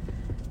 y'all.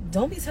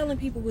 Don't be telling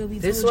people where we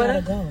This told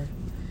y'all to sweater? go.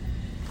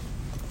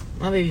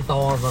 My baby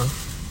forever.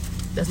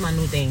 That's my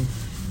new thing.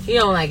 He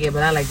don't like it,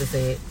 but I like to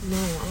say it. No,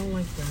 I don't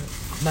like that.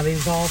 My baby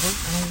forever.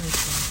 I don't like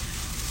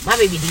that. My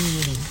baby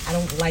Dee. I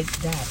don't like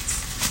that.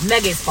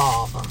 Nuggets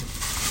forever.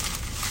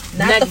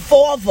 Not the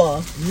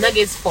father.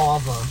 Nuggets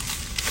forever.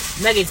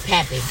 Nuggets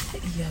pappy.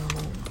 Yo.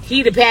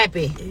 He the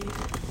pappy.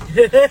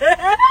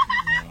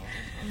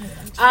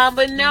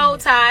 But no,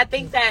 Ty, I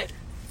think that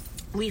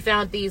we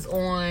found these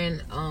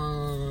on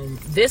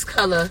this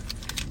color.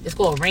 It's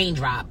called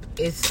Raindrop.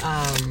 It's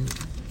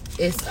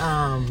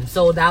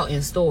sold out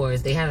in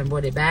stores. They haven't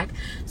brought it back,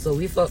 so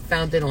we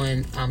found it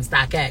on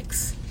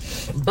StockX.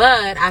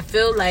 But I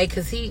feel like,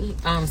 because he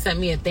sent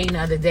me a thing the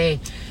other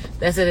day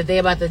that said that they're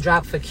about to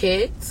drop for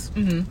kids.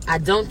 Mm-hmm. I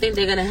don't think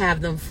they're gonna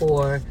have them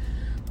for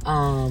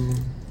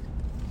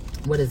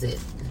what is it?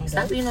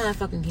 Stop eating all that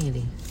fucking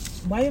candy.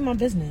 Why you in my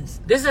business?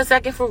 This is a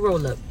second fruit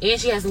roll up, and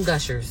she has some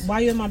gushers.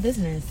 Why you in my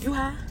business? You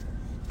high?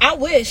 I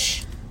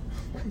wish.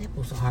 My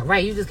nipples are hard.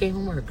 Right, you just came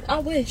from work. I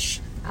wish.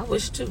 I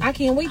wish too. I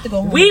can't wait to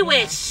go home. We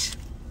wish.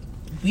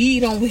 We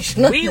don't wish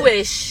nothing. We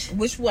wish.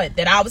 Wish what?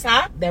 That I was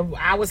high? That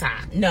I was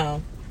high.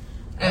 No.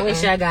 I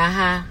wish I got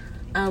high.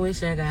 I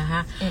wish I got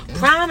high.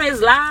 Prom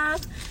is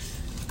live.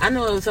 I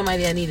know of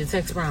somebody that need to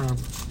text prom.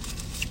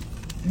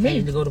 Me. I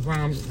need to go to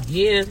prom.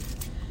 Yeah.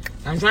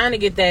 I'm trying to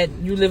get that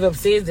you live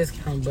upstairs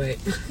discount, but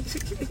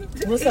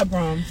What's up,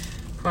 Prom?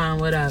 Prom,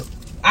 what up?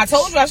 I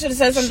told you I should have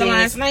said something Shit.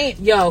 last night.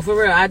 Yo, for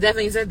real, I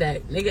definitely said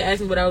that. Nigga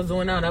asked me what I was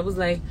doing out. I was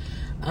like,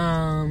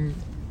 Hiring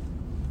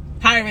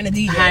a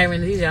DJ.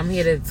 hiring a DJ. I'm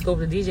here to scope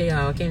the DJ,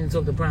 y'all. I came to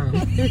talk to prom.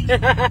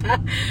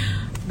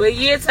 But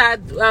yeah,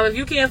 Todd, if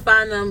you can't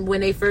find them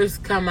when they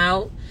first come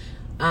out,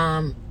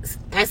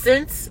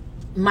 Essence,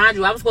 mind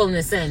you, I was calling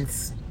it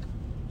Sense.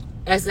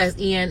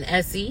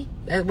 SSENSE,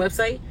 that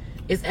website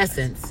is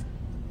Essence.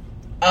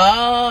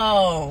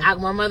 Oh.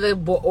 My mother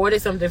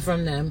ordered something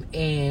from them,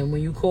 and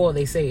when you call,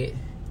 they say it.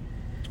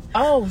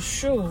 Oh,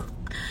 shoot.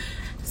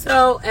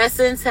 So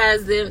Essence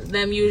has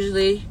them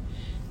usually,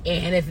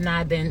 and if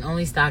not, then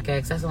only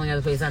StockX. That's the only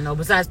other place I know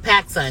besides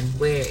PacSun,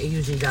 where it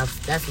usually drops.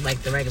 That's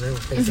like the regular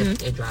place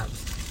it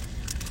drops.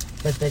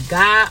 But the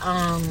guy,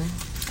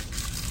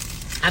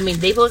 I mean,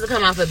 they supposed to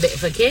come out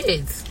for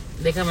kids.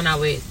 They coming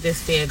out with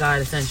this Fair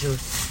Guard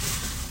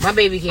Essentials. My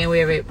baby can't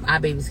wear it. Our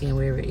babies can't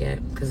wear it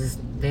yet because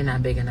they're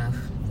not big enough.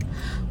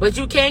 But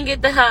you can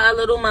get her a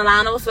little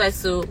Milano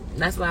sweatsuit.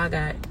 That's what I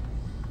got.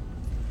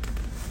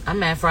 I'm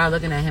mad for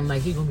looking at him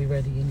like he gonna be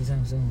ready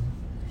anytime soon.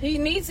 He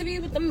needs to be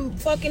with them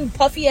fucking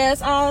puffy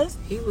ass eyes.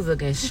 He was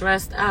looking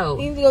stressed out.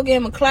 He needs to go get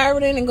him a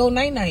Claritin and go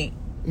night night.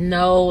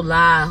 No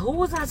lie. Who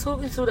was I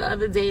talking to the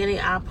other day and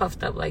their eye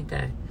puffed up like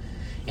that?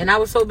 And I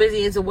was so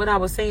busy into what I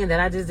was saying that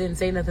I just didn't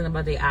say nothing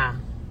about their eye.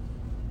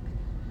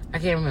 I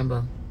can't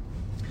remember.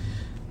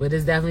 But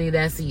it's definitely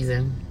that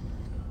season.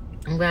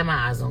 I'm glad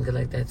my eyes don't get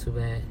like that too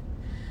bad.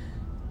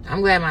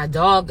 I'm glad my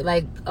dog,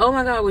 like, oh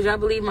my God, would y'all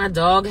believe my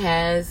dog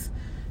has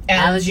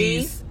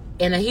allergies?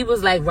 And he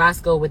was like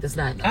Roscoe with the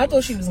snot nose. I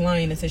thought she was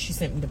lying and said she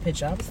sent me the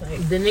picture. I was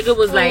like, the nigga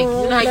was like, you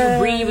know how you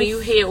breathe and you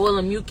hear all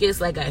the mucus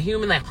like a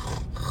human, like,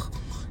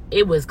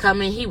 it was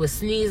coming. He was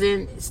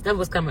sneezing. Stuff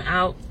was coming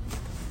out.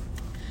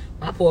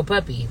 My poor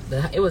puppy.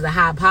 It was a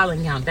high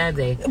pollen count that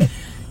day.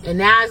 And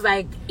now it's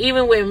like,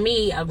 even with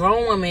me, a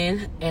grown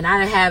woman, and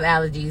I have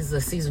allergies, the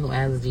seasonal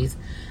allergies,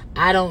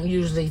 I don't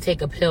usually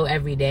take a pill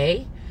every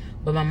day.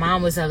 But my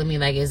mom was telling me,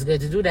 like, it's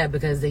good to do that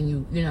because then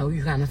you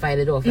kind of fight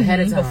it off ahead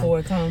of time. Before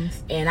it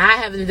comes. And I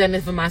haven't done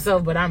it for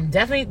myself, but I'm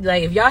definitely,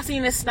 like, if y'all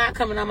seen this snot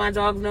coming out my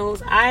dog's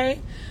nose, I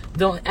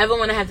don't ever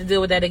want to have to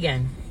deal with that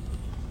again.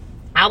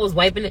 I was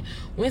wiping it.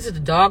 Went to the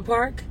dog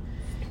park.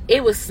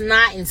 It was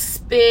snot and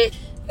spit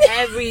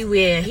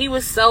everywhere. He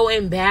was so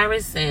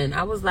embarrassing.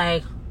 I was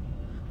like,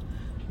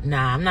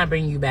 nah, I'm not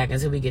bringing you back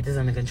until we get this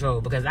under control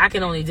because I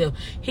can only deal.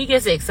 He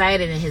gets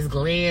excited in his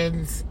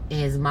glands in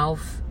his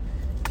mouth.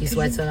 He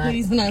sweats a lot.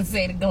 Please not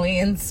say the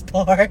glands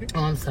part.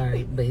 Oh, I'm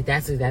sorry, but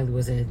that's exactly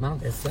what's in his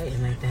mouth. That's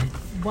sweating like that.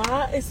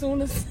 Why? As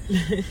soon as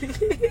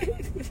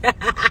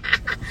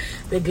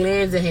the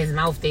glands in his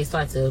mouth, they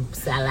start to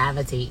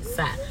salivate,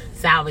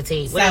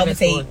 whatever it's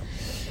called.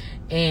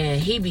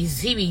 And he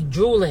be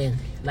drooling,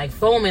 like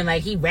foaming,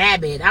 like he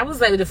rabid. I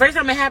was like, the first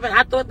time it happened,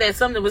 I thought that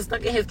something was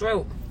stuck in his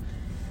throat.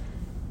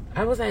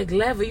 I was like,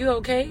 Lev, are you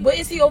okay? What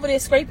is he over there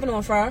scraping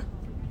on, Fry?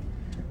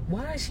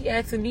 Why is she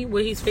asking me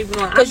what he's scraping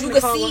on? Because you can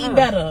see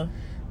better.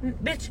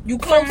 Bitch, you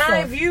from closer.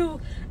 my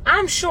view,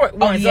 I'm short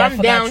one, so I'm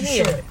down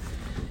here. Short.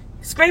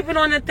 Scraping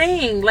on the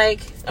thing,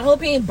 like, I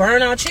hope he ain't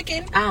burn our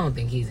chicken. I don't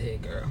think he's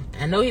it, girl.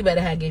 I know he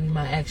better have gave me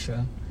my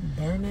extra.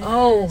 Burn it.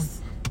 Oh.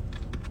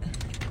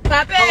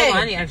 Poppy. Hold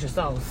on, I need extra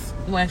sauce.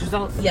 You want extra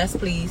sauce? Yes,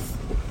 please.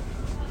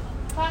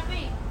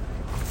 Poppy.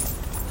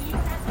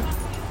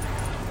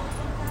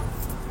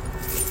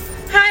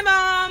 Hi,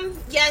 Mom.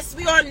 Yes,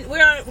 we're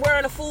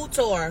on a food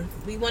tour.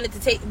 We wanted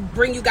to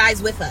bring you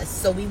guys with us,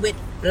 so we went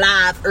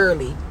live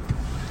early.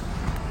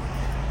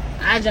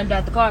 I jumped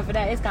out the car for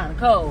that. It's kind of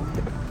cold.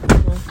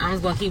 I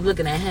was gonna keep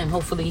looking at him.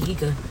 Hopefully, he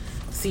could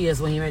see us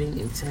when he's ready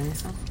to tell me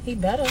something. He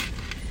better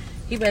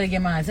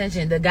get my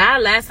attention. The guy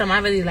last time I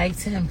really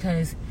liked him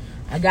because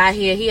I got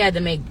here. He had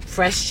to make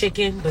fresh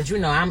chicken, but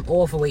I'm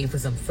all for waiting for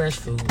some fresh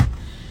food.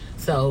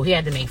 So he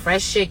had to make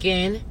fresh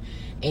chicken,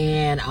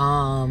 and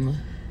I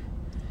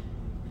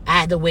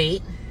had to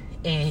wait,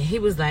 and he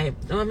was like,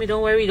 don't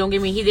worry, don't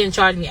give me, he didn't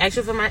charge me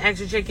extra for my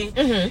extra chicken,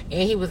 and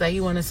he was like,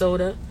 you want a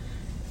soda?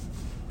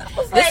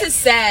 This is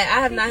sad.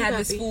 I have not had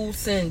this food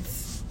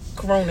since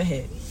Corona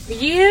hit.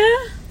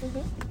 Yeah?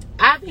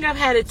 I think I've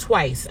had it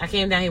twice. I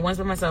came down here once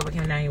by myself, I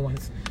came down here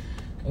once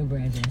with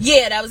Brandon.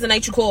 Yeah, that was the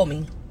night you called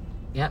me.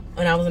 Yep.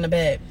 When I was in the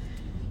bed.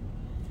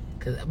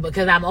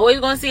 Because I'm always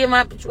going to see him,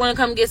 I want to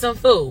come get some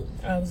food.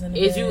 I was in the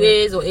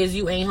bed. Is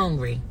you ain't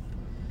hungry.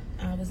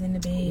 I was in the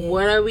bed.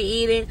 What are we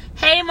eating?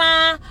 Hey,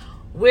 Mom,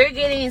 we're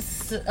getting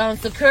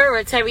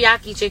Sakura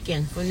teriyaki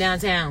chicken from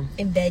downtown.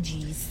 And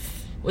veggies.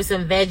 with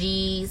some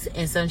veggies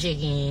and some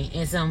chicken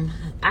and some.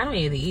 I don't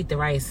even eat the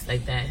rice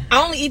like that.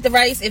 I only eat the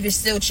rice if it's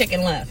still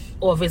chicken left.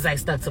 Or if it's like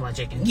stuck to my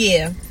chicken.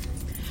 Yeah.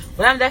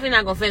 But I'm definitely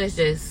not gonna finish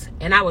this.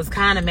 And I was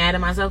kind of mad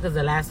at myself because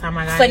the last time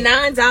I got for it.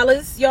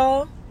 $9,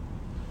 y'all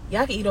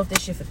can eat off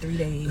this shit for 3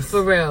 days.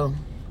 For real.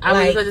 I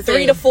was Like about to say,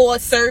 3 to 4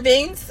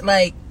 servings.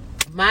 Like,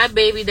 my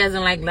baby doesn't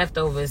like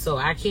leftovers, so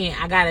I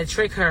gotta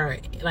trick her.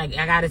 Like,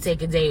 I gotta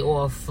take a day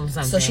off from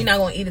something. so she not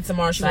gonna eat it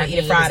tomorrow. She So I gonna eat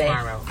can it Friday.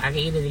 tomorrow. I can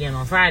eat it again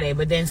on Friday.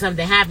 But then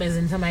something happens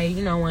and somebody,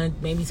 you know, want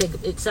to maybe take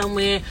it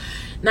somewhere.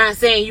 Not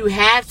saying you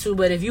have to,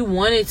 but if you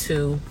wanted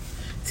to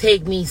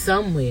take me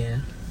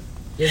somewhere,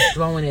 just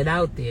throwing it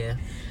out there,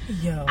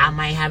 Yo. I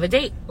might have a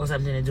date or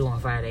something to do on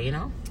Friday, you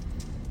know?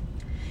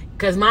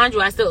 Because mind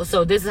you,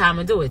 so this is how I'm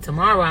going to do it.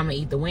 Tomorrow I'm going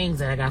to eat the wings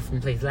that I got from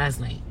the place last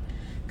night.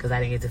 Because I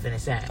didn't get to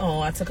finish that.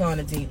 Oh, I took her on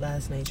a date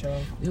last night,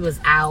 y'all. We was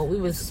out. We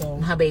was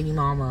her baby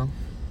mama.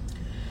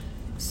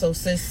 So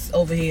sis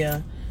over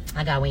here.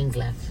 I got wings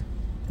left.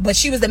 But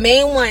she was the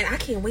main one. I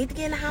can't wait to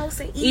get in the house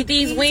and eat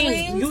these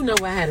wings. You know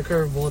I had a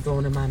curveball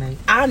thrown in my night.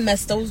 I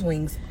messed those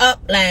wings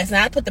up last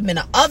night. I put them in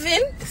the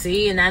oven.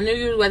 See, and I knew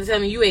you were about to tell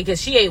me you ate, because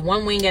she ate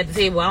one wing at the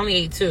table. I only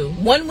ate 2.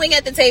 One wing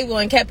at the table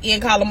and kept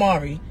eating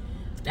calamari.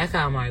 That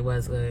calamari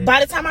was good. By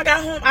the time I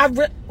got home,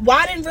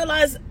 I didn't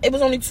realize it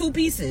was only 2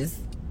 pieces.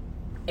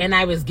 And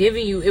I was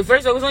giving you, at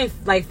first it was only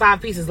like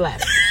 5 pieces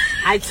left.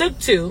 I took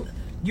 2,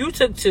 you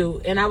took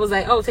 2, and I was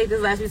like, oh, take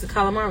this last piece of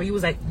calamari. You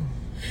was like,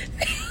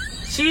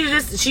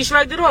 she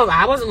shrugged it off.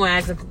 I wasn't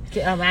going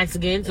to ask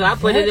again, so I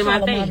put it in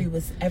my thing. Calamari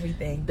was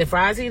everything. The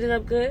fries heated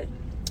up good.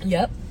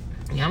 Yep.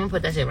 Yeah, I'm gonna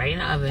put that shit right in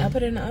the oven. I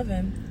put it in the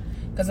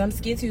oven because I'm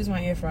scared to use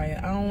my air fryer.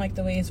 I don't like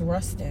the way it's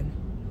rusting.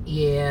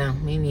 Yeah,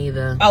 me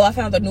neither. Oh, I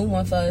found a new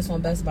one for us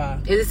on Best Buy.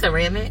 Is it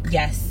ceramic?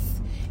 Yes.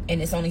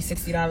 And it's only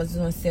 $60. It's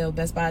on sale.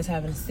 Best Buy is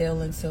having a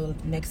sale until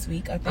next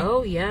week, I think.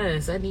 Oh,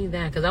 yes. I need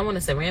that because I want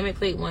a ceramic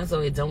plate one so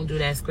it don't do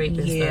that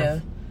scraping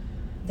stuff.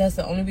 That's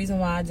the only reason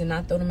why I did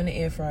not throw them in the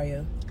air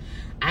fryer.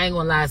 I ain't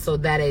gonna lie, so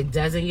that it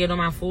doesn't get on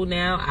my food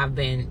now, I've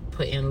been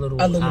putting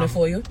little aluminum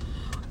foil.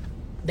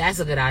 That's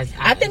a good idea.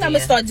 I think I'm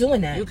gonna start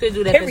doing that. You could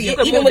do that. Period.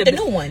 Even with the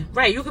new one.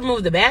 Right. You could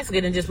move the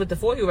basket and just put the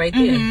foil right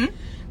there.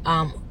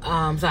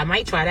 So I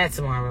might try that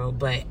tomorrow.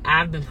 But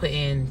I've been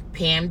putting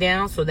Pam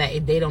down so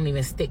that they don't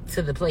even stick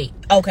to the plate.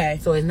 Okay.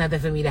 So it's nothing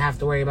for me to have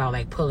to worry about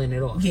like pulling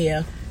it off.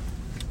 Yeah.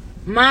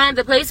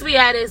 The place we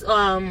at is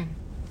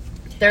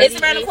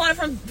It's around the corner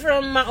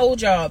from my old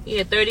job.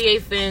 Yeah,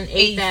 38th and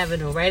 8th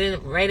Avenue,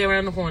 right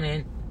around the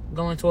corner,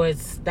 going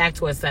back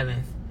towards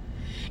 7th.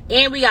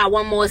 And we got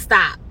one more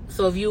stop.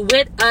 So if you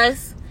with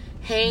us,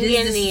 hang in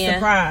there. This is a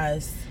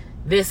surprise.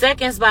 The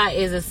second spot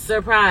is a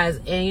surprise,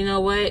 and you know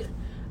what?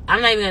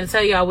 I'm not even gonna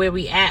tell y'all where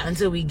we at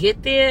until we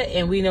get there,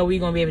 and we know we're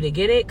gonna be able to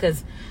get it,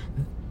 because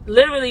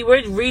literally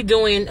we're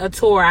redoing a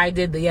tour I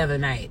did the other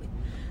night.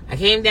 I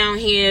came down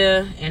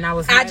here and I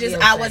wasn't here.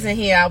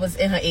 I was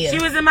in her ear. She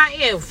was in my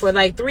ear for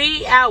like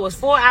 3 hours,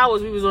 4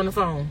 hours. We was on the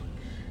phone.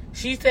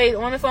 She stayed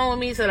on the phone with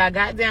me till I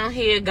got down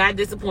here, got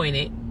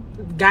disappointed.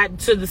 Got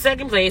to the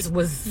second place,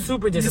 was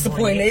super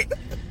disappointed.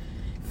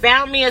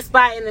 Found me a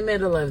spot in the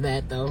middle of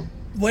that though.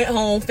 Went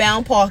home,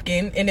 found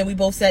parking, and then we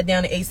both sat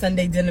down and ate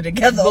Sunday dinner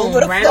together. Boom,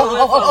 over the right phone.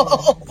 over the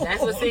phone.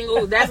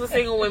 That's what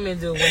single women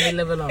do when they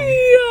live alone.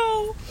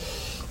 Yo.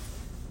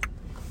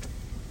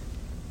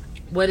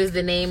 What is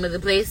the name of the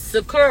place?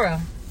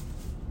 Sakura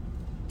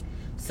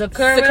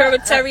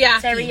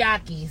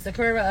Teriyaki.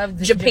 Sakura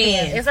of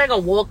Japan. It's like a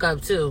walk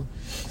up too.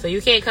 So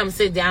you can't come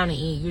sit down and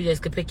eat. You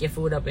just could pick your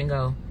food up and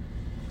go.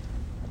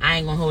 I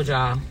ain't gonna hold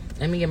y'all.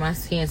 Let me get my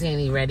hands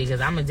handy ready because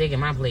I'm gonna dig in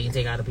my plate and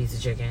take out a piece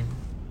of chicken.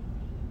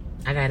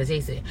 I gotta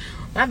taste it.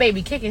 My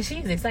baby kicking.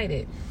 She's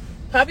excited.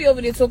 Poppy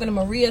over there talking to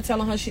Maria,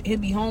 telling her he'll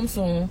be home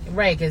soon.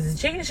 Right, because the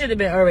chicken should have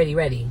been already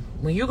ready.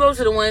 When you go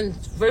to the one,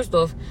 first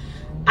off,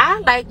 I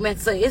like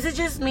Mexican. Is it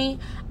just me?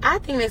 I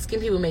think Mexican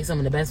people make some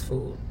of the best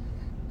food.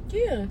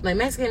 Yeah. Like,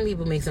 Mexican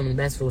people make some of the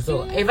best food.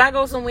 So, if I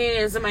go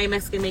somewhere and somebody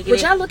Mexican making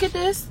Would y'all look at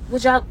this?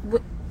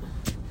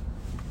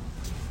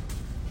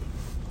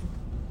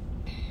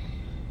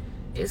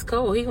 It's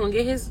cold. He gonna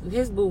get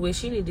his boo where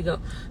she need to go.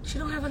 She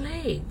don't have a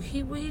leg.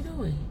 What he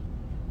doing?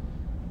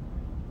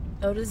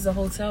 Oh, this is a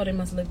hotel. They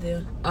must live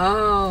there.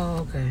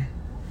 Oh, okay.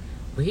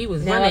 But he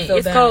was Now running. I feel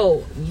It's bad.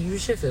 cold. You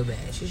should feel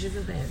bad. She should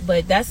feel bad.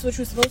 But that's what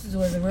you're supposed to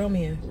do as a real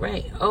man.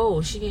 Right.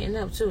 Oh, she getting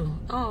up too.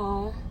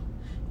 Oh.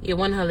 Yeah,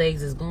 one of her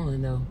legs is gone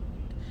though.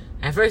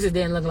 At first it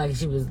didn't look like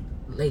she was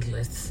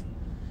legless.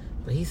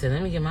 But he said,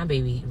 let me get my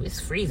baby. It's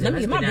freezing. Let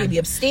me get my baby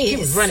upstairs. He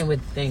was running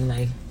with the thing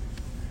like,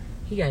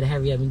 he got to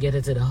hurry up and get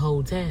her to the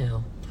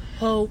hotel.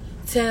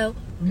 Hotel.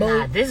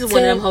 Nah, this is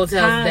one of them hotels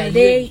that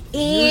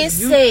you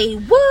say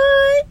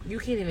what? You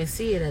can't even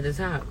see it at the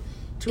top.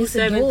 It's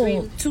a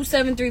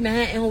 273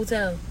 Manhattan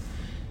Hotel.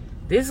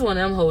 This is one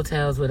of them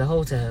hotels with the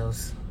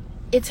hotels.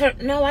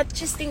 No, I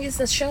just think it's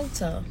a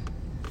shelter.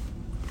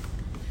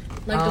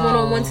 Like the one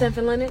on 110th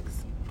and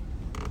Lenox.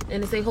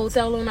 And it's a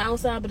hotel on the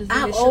outside, but it's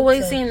really I've a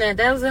always shelter. seen that.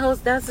 That was the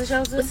host. That's the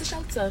shelter. It's a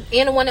shelter.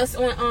 And the one that's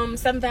on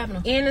 7th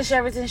Avenue. And the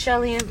Sheraton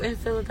Shelley in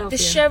Philadelphia. The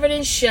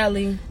Sheraton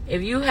Shelley.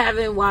 If you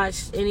haven't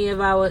watched any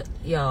of our,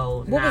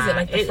 What was it,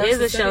 like the it first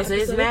is or a second shelter.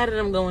 It's episode? mad at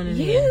them going in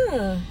here.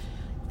 Yeah.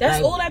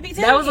 That's Like, all that be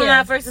telling that was on you.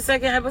 our first and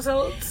second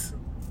episodes.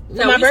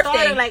 No, my we birthday.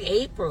 started like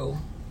April.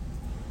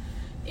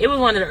 It was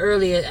one of the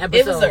earlier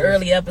episodes. It was an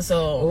early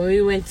episode. When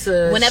we went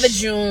to Whenever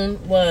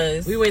June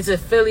was. we went to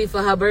Philly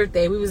for her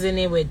birthday. We was in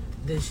there with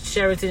the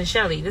Sheraton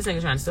Shelley. This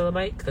nigga trying to steal a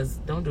bike? Cause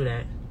don't do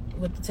that.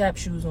 With the tap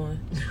shoes on.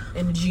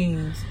 And the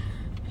jeans.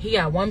 He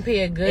got one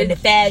pair of good And the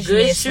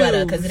cashmere good sweater,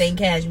 shoes. because it ain't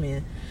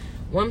cashmere.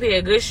 One pair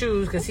of good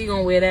shoes, cause he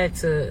gonna wear that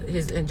to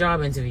his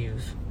job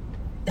interviews.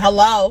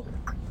 Hello?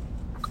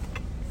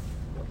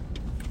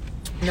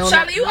 No,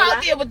 Charlie, you no out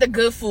lie. there with the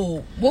good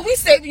food. What we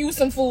saving you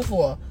some food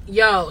for?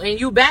 Yo, and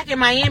you back in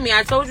Miami.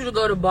 I told you to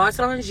go to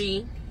Barcelona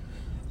G.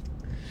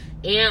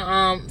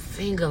 And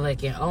finger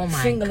licking. Oh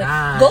my Finger lick.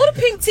 god. Go to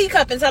Pink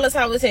Teacup and tell us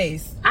how it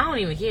tastes. I don't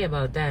even care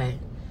about that.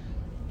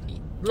 I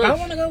Look,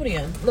 want to go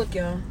there. Look,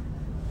 y'all.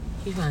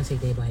 he's trying to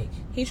take their bike.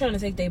 He trying to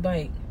take their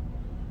bike.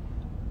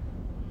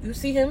 You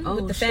see him Oh,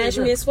 with the shit,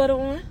 cashmere look. sweater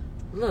on?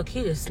 Look,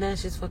 he just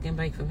snatched his fucking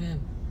bike from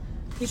him.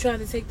 He tried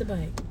to take the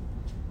bike.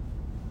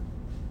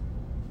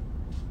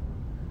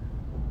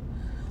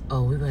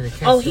 Oh, we better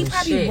catch Oh, he some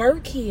probably shit.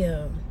 work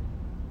here.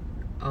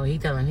 Oh, he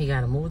telling he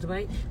gotta move the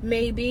bike?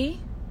 Maybe.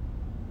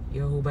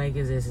 Yo, who bike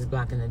is this? Is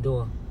blocking the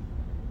door.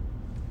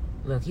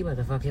 Look, he about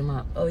to fuck him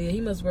up. Oh, yeah,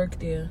 he must work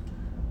there.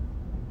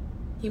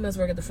 He must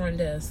work at the front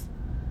desk.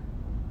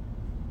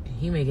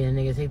 He making a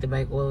nigga take the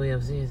bike all the way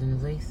upstairs in the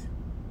place.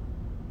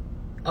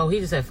 Oh, he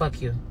just said fuck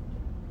you.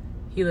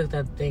 He looked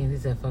up things. He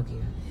said fuck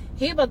you.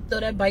 He about to throw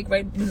that bike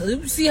right.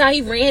 You see how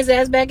he ran his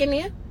ass back in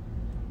there?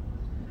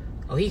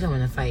 Oh, he coming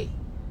to fight.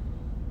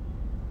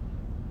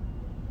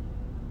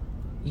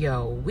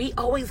 Yo, we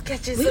always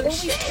catching We some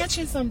always shit.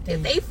 catching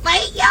something. They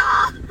fight,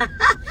 y'all.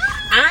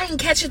 I ain't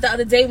catch it the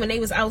other day when they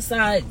was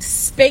outside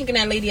spanking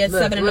that lady at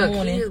 7 in the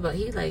morning. He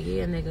like,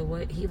 yeah, nigga,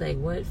 what? He like,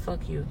 what?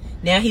 Fuck you.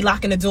 Now he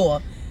locking the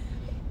door.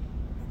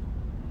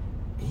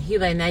 He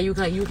like, now you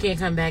can't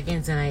come back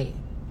in tonight.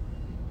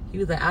 He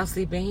was like, I'll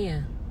sleep in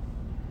here.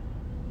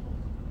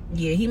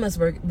 Yeah, he must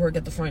work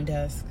at the front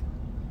desk.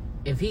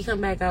 If he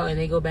come back out and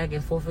they go back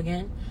and forth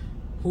again,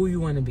 who you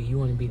want to be? You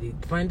want to be the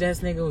front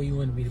desk nigga or you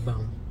want to be the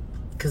bum?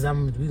 Cause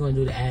we gonna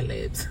do the ad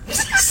libs.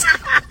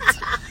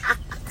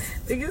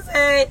 Nigga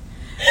said,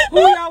 who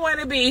y'all want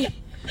to be?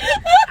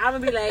 I'm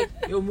gonna be like,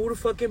 yo, move the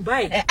fucking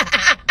bike.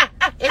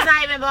 It's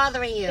not even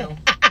bothering you.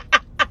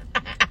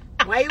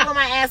 Why you on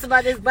my ass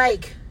about this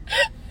bike?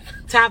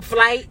 Top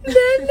flight.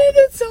 That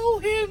nigga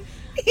told him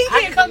he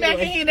I can't come back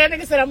knew in it. here. That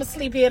nigga said, I'm gonna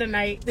sleep here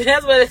tonight.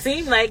 That's what it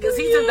seemed like. Cause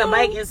he took the Yo.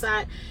 bike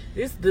inside.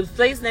 The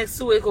place next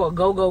to it called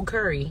Go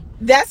Curry.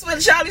 That's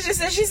what Charlie just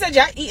said. She said,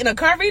 y'all eating a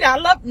curry?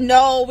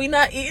 No, we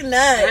not eating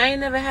that. I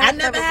ain't never had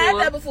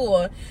that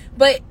before.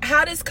 But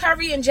how does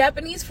curry and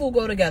Japanese food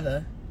go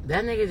together?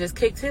 That nigga just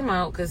kicked him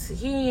out because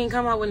he ain't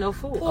come out with no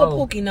food. Poor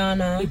Pookie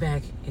Nana. He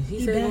back. Is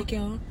He said back,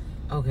 y'all.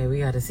 Okay, we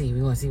gotta see.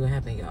 We want to see what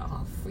happened, y'all.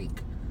 Oh, freak.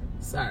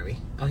 Sorry.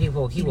 Oh, he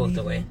walked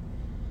away.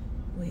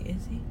 Wait,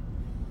 is he?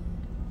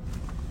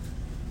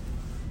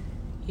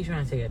 He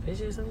trying to take a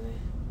picture or something?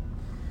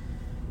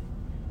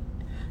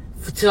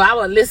 To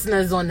our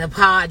listeners on the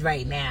pod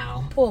right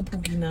now, Poor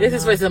Pookie Nana. this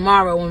is for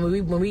tomorrow when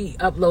we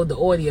upload the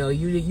audio.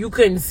 You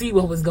couldn't see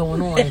what was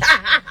going on.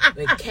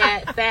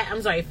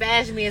 The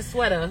Fashmere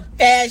sweater.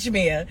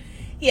 Fashmere.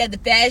 He had the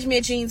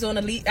Fashmere jeans on,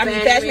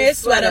 Fashmere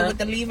sweater with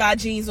the Levi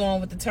jeans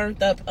on with the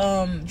turned up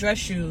dress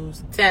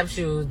shoes. Tap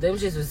shoes. Them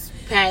shits was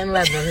patent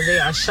leather because they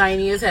are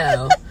shiny as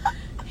hell.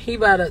 He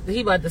about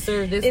to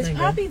serve this Is nigga.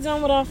 Poppy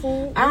done with our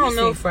food? I don't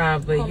know, Fry,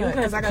 but you have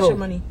because I got coat. your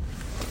money.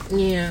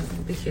 Yeah,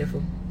 be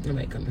careful.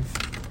 Nobody coming.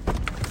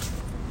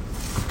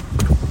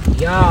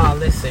 Y'all,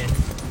 listen.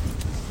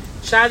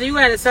 Shawty, you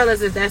gotta tell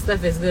us if that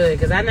stuff is good,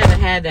 because I never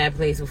had that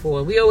place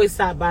before. We always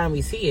stop by and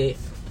we see it.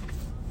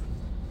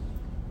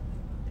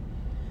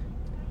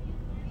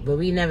 But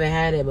we never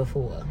had it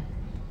before.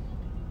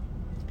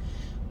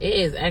 It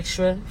is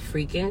extra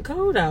freaking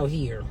cold out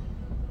here.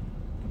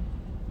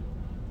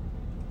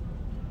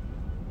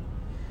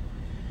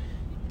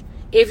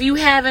 If you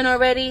haven't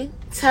already,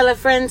 tell a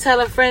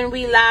friend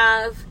we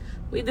live.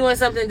 We doing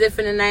something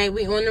different tonight.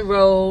 We on the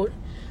road.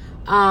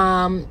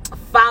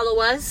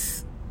 Follow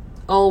us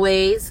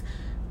always.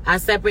 Our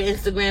separate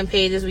Instagram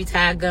pages, we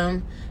tag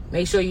them.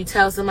 Make sure you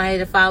tell somebody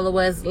to follow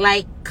us.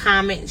 Like,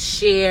 comment,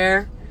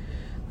 share.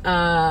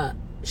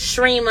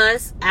 Stream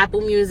us.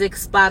 Apple Music,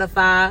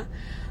 Spotify.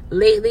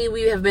 Lately,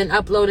 we have been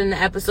uploading the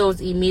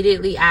episodes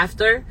immediately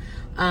after.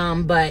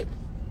 But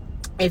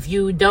if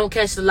you don't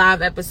catch the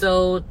live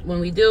episode when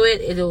we do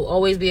it, it'll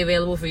always be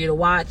available for you to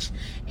watch.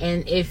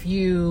 And if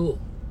you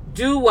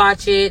do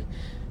watch it,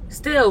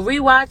 still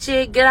rewatch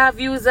it, get our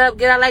views up,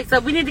 get our likes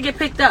up. We need to get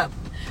picked up.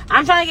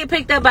 I'm trying to get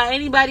picked up by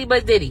anybody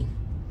but Diddy,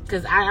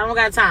 because I don't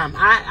got time.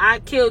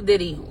 I kill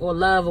Diddy or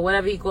Love or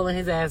whatever he calling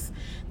his ass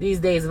these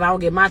days if I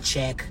don't get my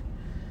check.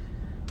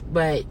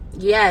 But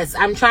yes,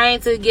 I'm trying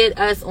to get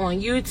us on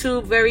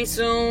YouTube very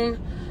soon.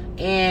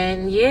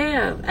 And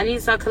yeah, I need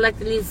to start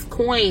collecting these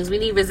coins. We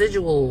need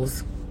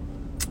residuals.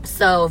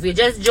 So if you're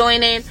just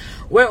joining,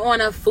 we're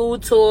on a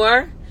food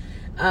tour.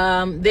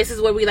 This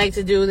is what we like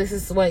to do. This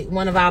is what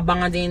one of our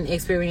bonding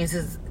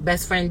experiences,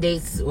 best friend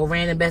dates or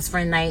random best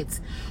friend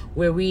nights,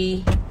 where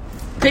we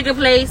pick a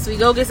place, we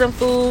go get some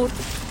food.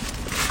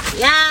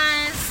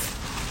 Yes.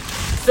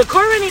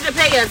 Sakura need to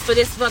pay us for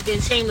this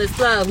fucking shameless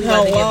plug we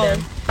about to give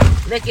them.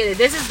 Look at it.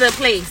 This is the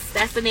place.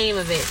 That's the name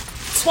of it.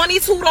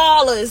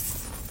 $22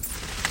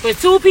 for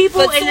 2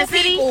 people for in 2 the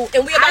city. people,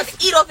 and we about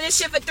to eat off this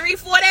shit for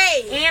 3-4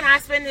 days. And I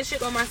spend this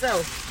shit on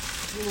myself.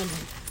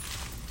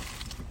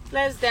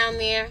 Let's down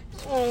there.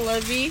 Oh,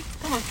 Lovey.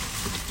 Come on.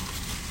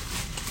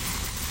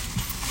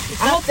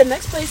 I hope the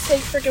next place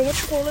take freaking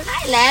what you call it.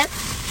 Hi,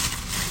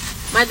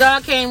 Les. My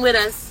dog came with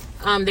us.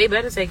 They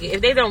better take it.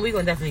 If they don't, we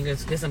gonna definitely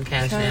get some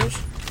cash now.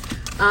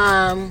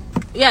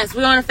 Yes,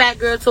 we're on a fat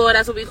girl tour.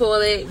 That's what we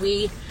call it.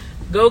 We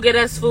go get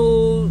us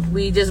food.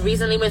 We just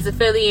recently went to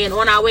Philly, and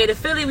on our way to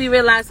Philly, we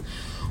realized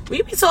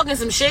we be talking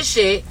some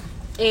shit,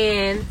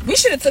 and we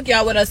should have took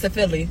y'all with us to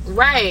Philly.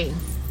 Right.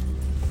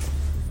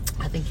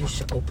 I think you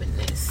should open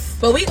this.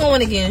 But we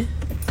going again.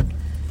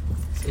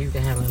 So you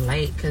can have a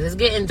light, because it's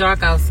getting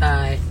dark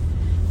outside.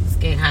 It's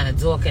getting kind of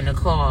dark in the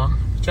car.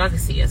 But y'all can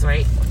see us,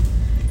 right?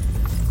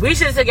 We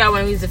should have took y'all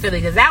when we went to Philly,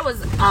 because that was,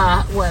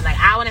 like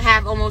hour and a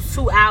half, almost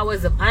 2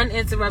 hours of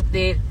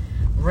uninterrupted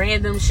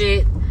random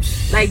shit.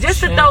 Like, just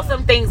to throw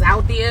some things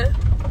out there.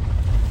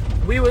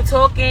 We were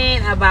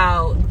talking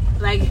about,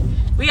 like,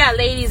 we got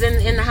ladies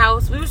in the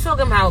house. We were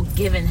talking about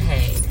giving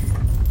head.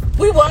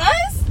 We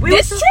was?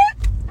 This trip?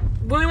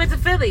 When we went to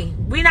Philly.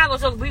 We not gonna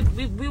talk.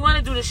 We want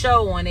to do the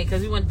show on it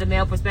because we want the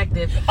male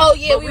perspective. Oh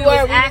yeah,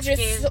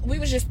 but we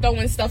was just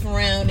throwing stuff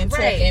around and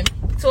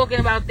talking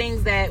about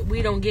things that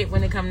we don't get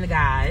when it comes to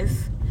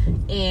guys,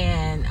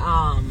 and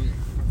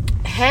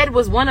head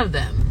was one of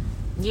them.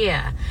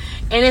 Yeah,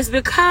 and it's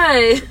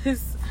because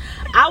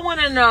I want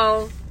to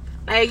know,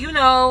 like, you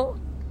know,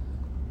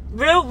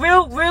 real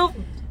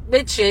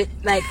bitch shit.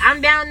 Like,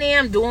 I'm down there,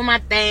 I'm doing my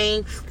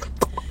thing.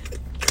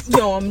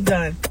 Yo, I'm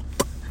done.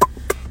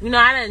 You know,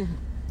 I done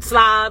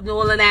slobbed and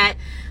all of that.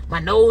 My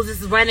nose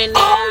is running now.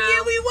 Oh,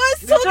 yeah, we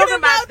was talking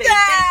about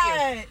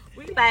that.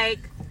 We like,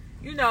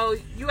 you know,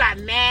 you got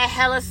mad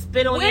hella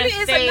spit on your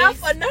face. When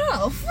is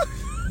enough?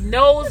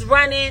 Nose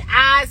running,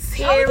 eyes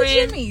tearing. Oh, the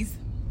jimmies.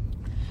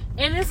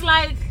 And it's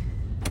like,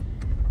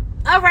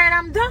 all right,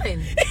 I'm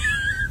done.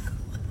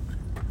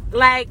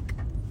 Like,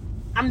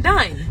 I'm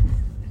done.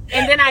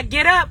 And then I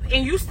get up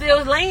and you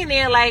still laying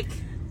there like,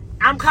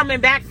 I'm coming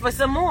back for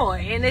some more.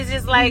 And it's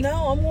just like,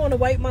 no, I'm going to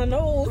wipe my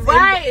nose,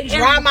 right, and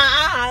dry my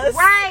eyes,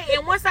 right.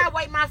 And once I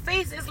wipe my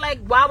face, it's like,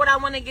 why would I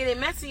want to get it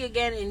messy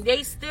again? And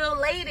they still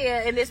lay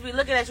there and just be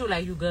looking at you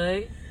like, you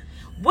good?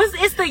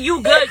 It's the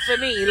you good for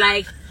me.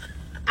 Like,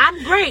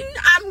 I'm great.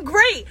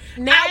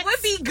 Now, I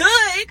would be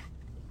good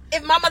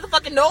if my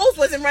motherfucking nose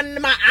wasn't running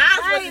in my eyes.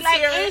 Right,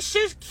 like, ain't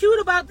shit cute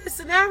about this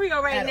scenario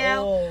right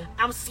now. All.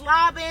 I'm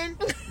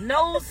slobbing,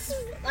 nose.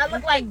 I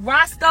look like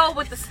Roscoe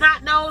with the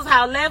snot nose,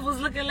 how Lev was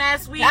looking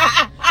last week.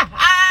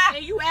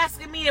 And you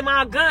asking me, am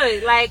I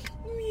good? Like,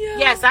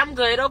 yes, I'm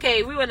good.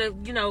 Okay, we want to,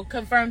 you know,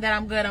 confirm that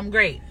I'm good. I'm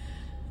great.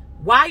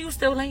 Why you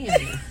still laying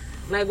there?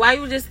 Like, why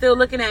you just still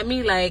looking at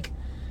me like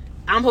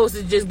I'm supposed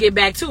to just get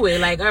back to it?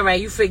 Like, all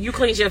right, you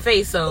cleaned your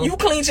face, so you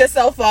cleaned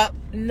yourself up.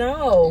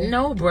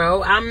 No,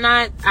 bro, I'm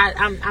not.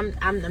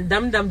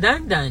 I'm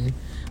done.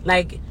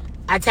 Like,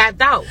 I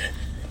tapped out,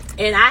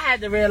 and I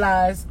had to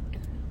realize,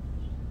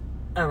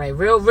 all right,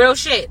 real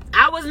shit.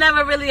 I was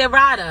never really a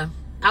rider.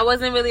 I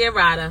wasn't really a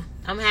rider.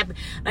 I'm happy.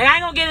 Like, I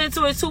ain't gonna get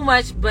into it too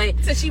much, but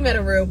so she met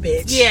a real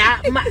bitch.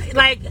 Yeah, and not even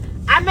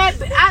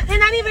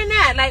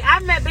that. Like, I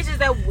met bitches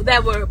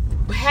that were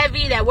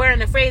heavy, that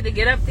weren't afraid to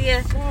get up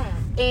there. Yeah.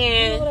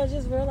 And you know what I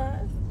just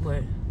realized?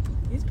 What?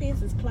 These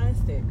pants is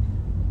plastic.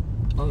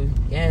 Oh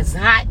yeah, it's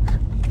hot.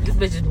 This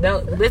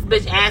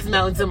bitch ass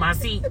melting to my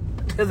seat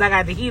because I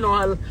got the heat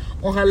on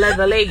her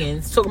leather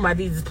leggings. Talking about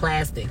these is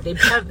plastic. They're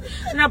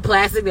not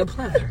plastic. They're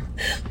pleather.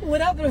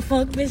 Whatever the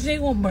fuck, bitch, they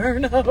gonna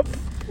burn up.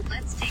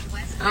 Let's take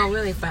West. Oh,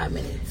 really? 5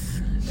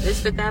 minutes.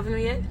 Is 5th Avenue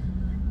yet?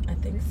 I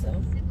think so.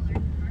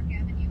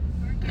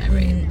 All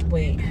right.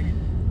 Wait,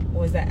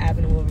 or is that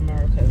Avenue of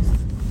Americas?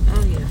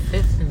 Oh yeah,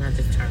 5th, and I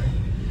just turned.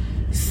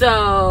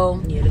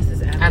 So yeah, this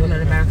is Avenue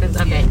of Americas.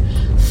 Okay.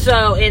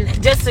 So, and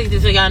just so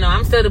y'all know,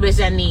 I'm still the bitch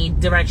that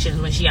need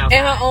directions when she outside.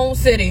 In her own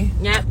city.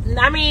 Yep.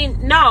 I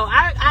mean, no,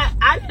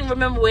 I didn't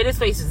remember where this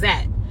place is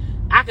at.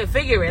 I could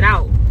figure it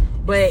out.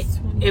 But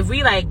if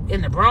we like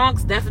in the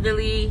Bronx,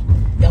 definitely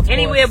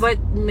anywhere but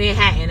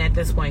Manhattan at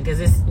this point, because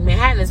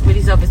Manhattan is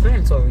pretty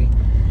self-explanatory.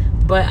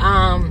 But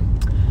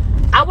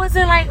I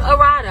wasn't like a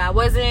rider. I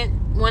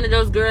wasn't one of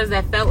those girls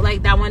that felt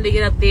like I wanted to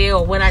get up there,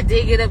 or when I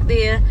did get up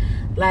there,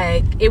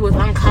 like it was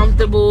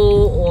uncomfortable,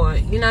 or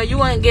you know, you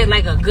wouldn't get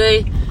like a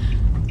good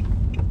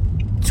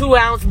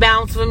 2-ounce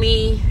bounce for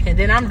me, and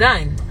then I'm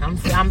done. I'm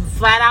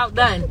flat out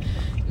done.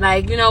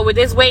 Like, you know, with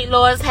this weight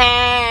loss,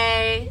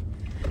 hey,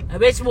 A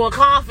bitch more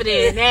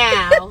confident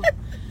now.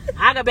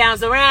 I could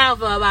bounce around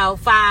for about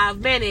 5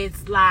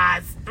 minutes,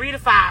 lies 3 to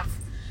 5,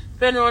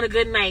 depending on a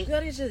good night. You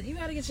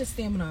gotta get your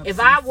stamina up. If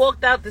I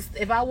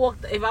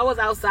was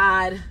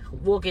outside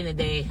walking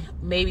today,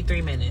 maybe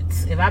 3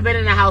 minutes. If I've been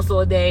in the house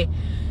all day,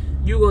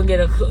 you gonna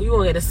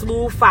get a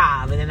smooth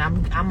 5, and then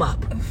I'm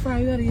up. Fry,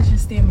 you gotta get your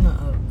stamina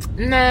up.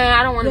 Nah,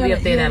 I don't want to be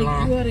up there that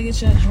long. You gotta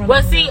get your adrenaline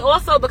Well, see, up.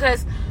 also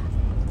because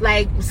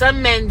like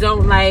some men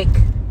don't like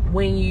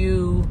when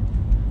you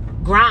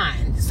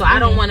grind, so I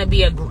don't want to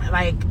be just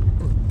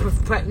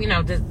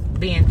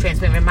being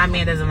transparent. My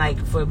man doesn't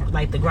like for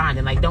like the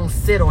grinding. Like, don't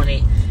sit on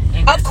it.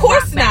 And Of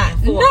course rock back not.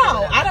 and forth No, or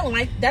whatever. I don't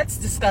like. That's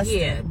disgusting.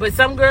 Yeah, but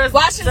some girls,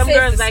 Well, I shouldn't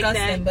say it's like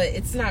disgusting, that, but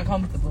it's not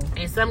comfortable.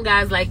 and some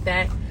guys like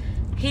that.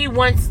 He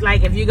wants,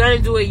 like, if you're gonna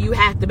do it, you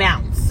have to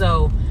bounce.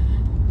 So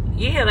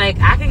yeah, like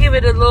I can give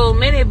it a little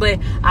minute, but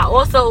I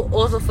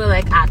also feel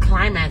like I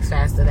climax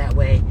faster that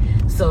way.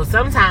 So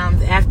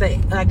sometimes after,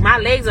 like, my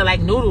legs are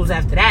like noodles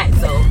after that.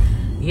 So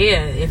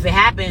yeah, if it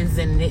happens,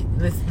 and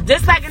it's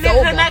just like a nigga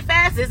couldn't that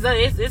fast,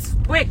 it's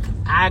quick.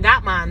 I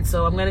got mine,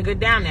 so I'm gonna get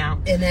down now,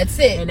 And that's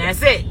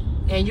it.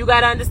 And you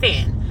gotta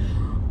understand.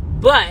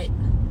 But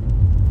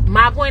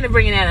my point of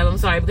bringing that up, I'm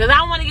sorry, because I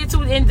don't want to get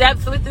too in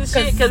depth with this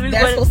shit, because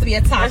that's supposed to be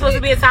a topic. That's supposed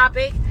to be a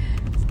topic.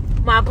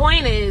 My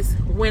point is,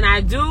 when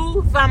I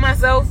do find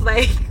myself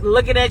like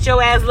looking at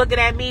your ass, looking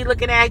at me,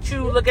 looking at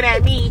you, looking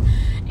at me,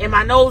 and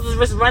my nose is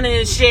just running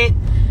and shit,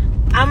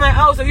 I'm like,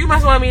 oh, so you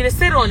must want me to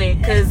sit on it,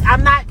 because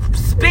I'm not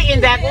spitting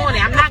back on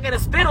it. I'm not gonna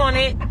spit on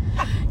it.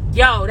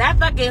 Yo, that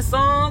fucking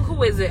song,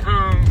 who is it?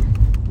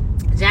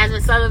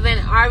 Jasmine Sullivan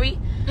and Ari.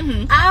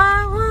 Mm-hmm.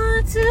 I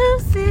want to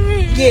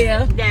see.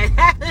 Yeah.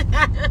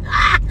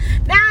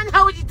 Now I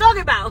know what you're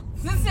talking about.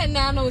 Since then,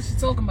 now I know what you're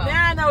talking about.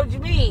 Now I know what you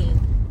mean.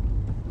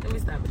 Let me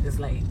stop at this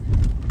light.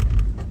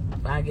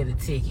 If I get a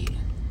ticket.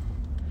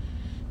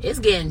 It's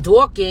getting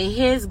dark in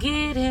here. It's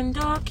getting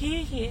dark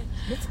in here.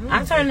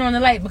 I'm turning on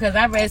the light because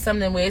I read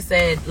something where it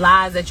said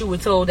lies that you were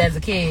told as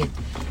a kid.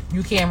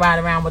 You can't ride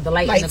around with the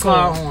light in the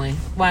car on.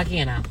 Why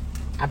can't I?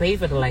 I paid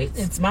for the lights.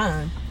 It's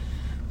mine.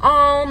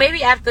 Oh,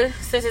 maybe after,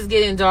 since it's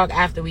getting dark,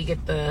 after we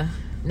get the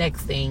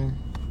next thing,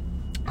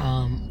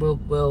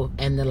 we'll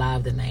end the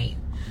live tonight.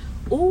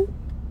 Ooh,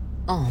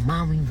 oh,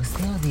 mommy was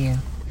still there.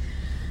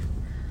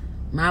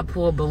 My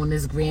poor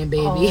bonus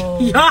grandbaby. Oh,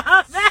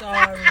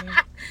 sorry.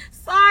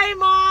 Sorry,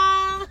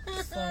 Mom.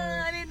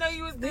 Sorry. I didn't know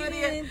you was still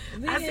there.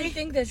 We didn't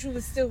think that you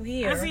was still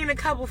here. I seen a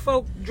couple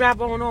folk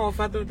drop on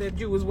off. I thought that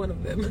you was one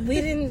of them. We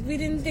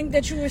didn't think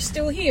that you were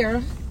still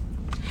here.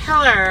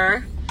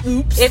 Hello.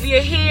 Oops. If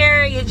you're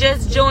here, you're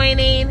just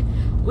joining,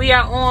 we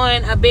are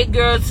on a big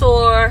girl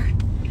tour.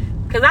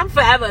 Because I'm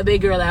forever a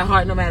big girl at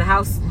heart, no matter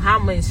how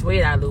much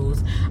weight I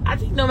lose. I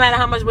think no matter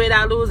how much weight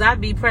I lose, I'll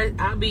be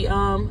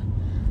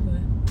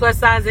plus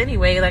size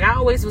anyway. Like, I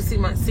always will see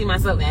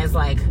myself as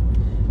like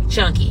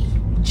chunky.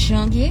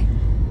 Chunky?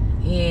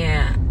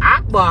 Yeah.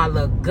 Akbar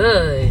look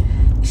good.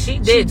 She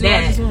did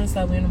that. I just want to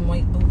stop wearing them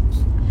white boots.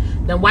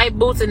 The white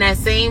boots and that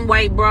same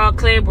white bra,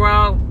 clear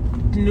bra,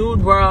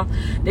 nude bra,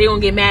 they gonna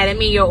get mad at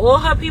me. Yo, all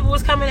her people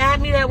was coming at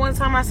me that one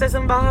time I said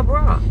something about her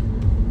bra.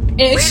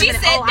 And she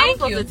said thank you. I was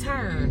supposed to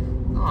turn.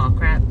 Oh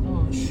crap.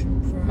 Oh shoot.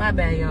 My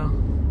bad, y'all.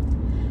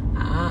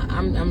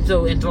 I'm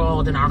so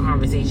enthralled in our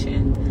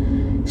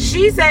conversation.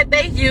 She said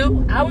thank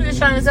you. I was just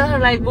trying to tell her,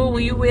 like, boo,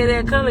 when you wear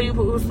that color, you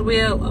supposed to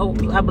wear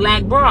a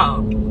black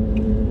bra.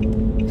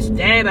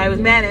 Everybody was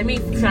mad at me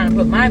for trying to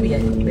put my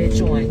bitch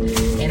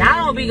on. And I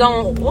don't be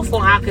going off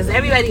on her because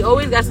everybody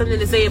always got something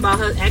to say about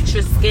her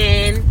extra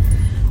skin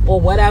or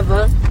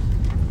whatever.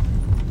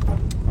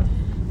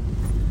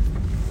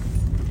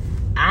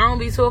 I don't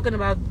be talking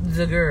about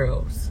the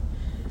girls.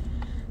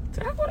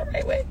 Did I go the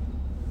right way?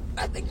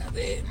 I think I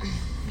did.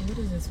 What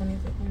is this?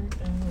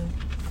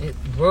 25th?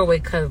 Broadway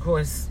cut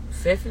across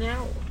 5th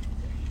now.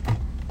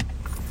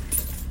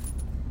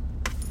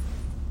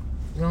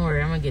 Don't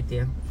worry, I'm gonna get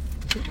there.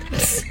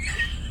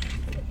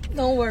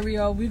 Don't worry,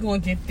 y'all. We're gonna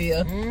get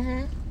there.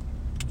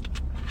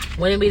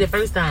 Wouldn't be the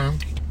first time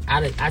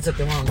I took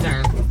the wrong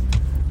turn.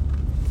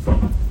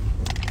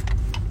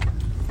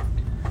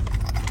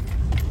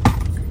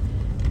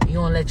 You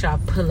gonna let y'all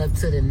pull up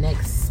to the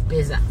next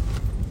spizza.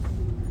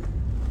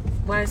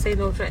 Why I say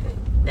no track?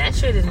 That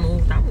shit is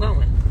moved. I'm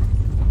going.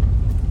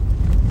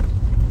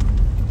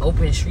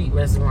 Open street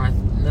restaurant.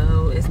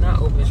 No, it's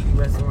not open street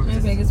restaurant. I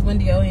think it's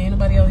windy out here. Ain't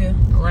nobody out here.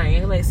 Right,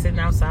 ain't like sitting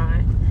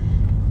outside.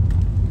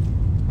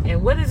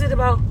 And what is it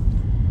about?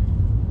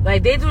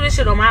 Like, they do this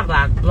shit on my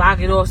block. Block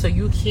it off so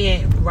you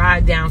can't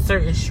ride down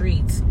certain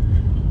streets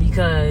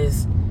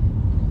because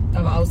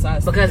of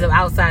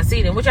outside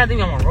seating. Which I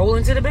think I'm gonna roll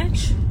into the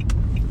bench.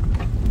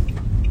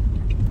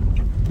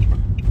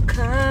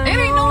 It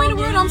ain't no way in the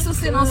world I'm still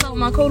sitting outside with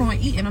my coat on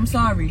eating. I'm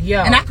sorry.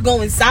 Yo. And I could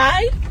go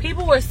inside.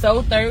 People were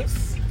so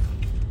thirsty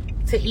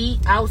to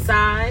eat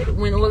outside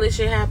when all this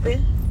shit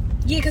happened.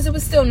 Yeah, because it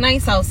was still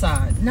nice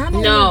outside. Not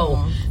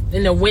no,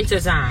 in the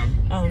winter time.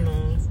 Oh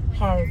no,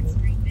 horrible.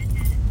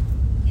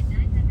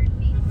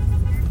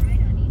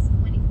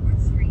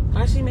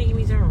 Why is she making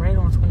me turn right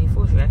on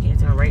 24th Street? I can't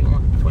turn right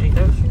on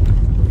 23rd Street.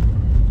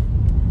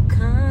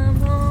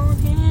 Come on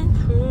and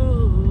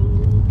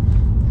prove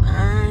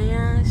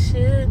why I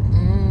should.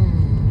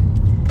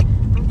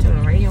 I'm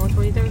turning right here on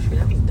 23rd Street.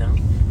 That was dumb.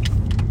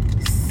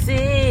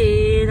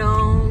 Sit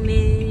on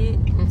it.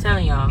 I'm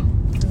telling y'all.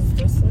 Is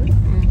this it?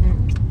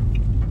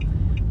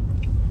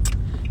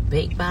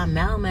 Baked by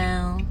Mal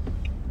Mal.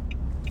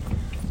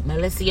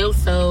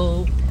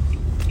 Malicioso.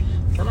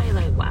 Somebody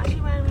like, why are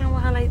you riding around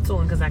with her lights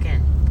on? Because I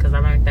can. Because I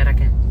learned that I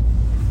can.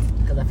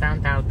 Because I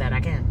found out that I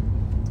can.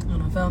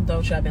 And I found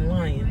out y'all been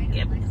lying.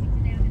 Yep.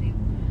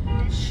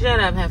 Shut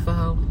up, heifer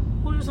hoe.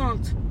 Who just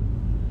honked?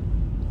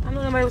 I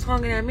know nobody was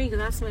honking at me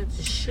because I smelled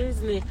the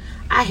shiznit.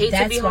 I hate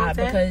to be honked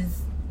at.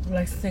 Because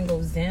Lexington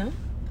goes down.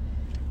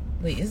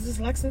 Wait, is this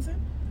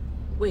Lexington?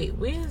 Wait,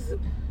 where is it?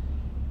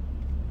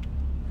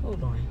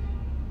 Hold on.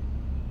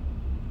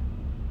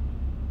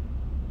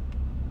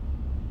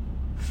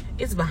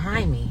 It's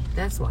behind me.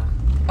 That's why.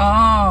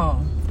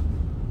 Oh.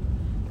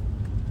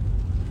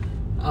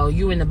 Oh,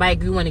 you in the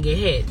bike, you want to get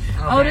hit.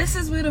 Okay. Oh, this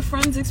is where the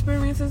Friends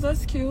experiences.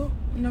 That's cute.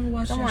 I never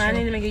watched Come that on, show. I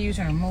need to make a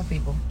U-turn. Move,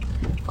 people.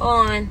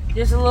 Hold on.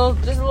 Just a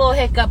little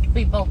hiccup,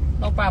 people.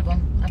 No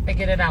problem. I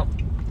figured it out.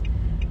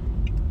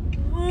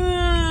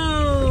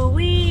 Woo!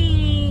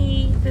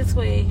 Wee! This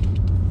way.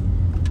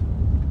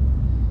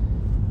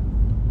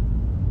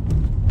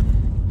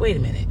 Wait a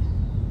minute.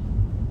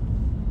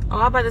 Oh,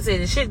 I'm about to say,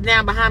 the shit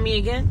down behind me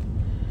again?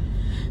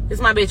 This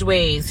my bitch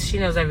Waze. She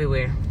knows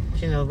everywhere.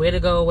 She knows where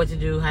to go, what to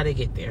do, how to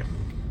get there.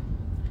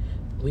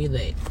 We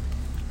lit.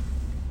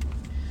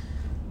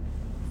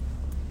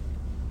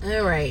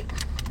 Alright.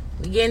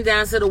 We getting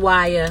down to the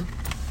wire.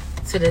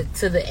 To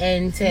the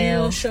end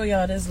tail. We'll show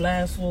y'all this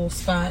last little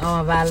spot.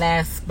 Of our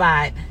last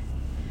spot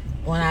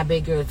on our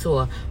big girl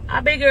tour.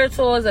 Our big girl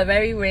tours are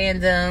very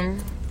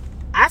random.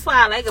 That's what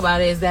I like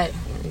about it is that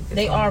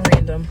They are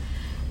random.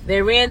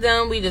 they're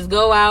random. We just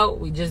go out.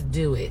 We just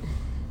do it.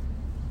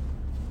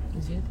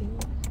 Is your thing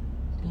on?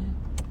 Yeah.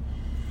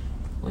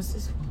 What's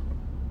this for?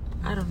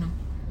 I don't know.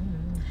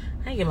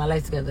 I ain't get my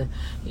lights together.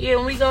 Yeah,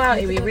 when we go out,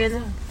 it be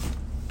random.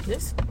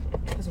 That's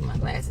what my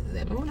glasses is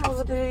at. Remember when I was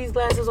looking at these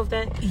glasses off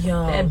that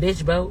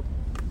bitch boat?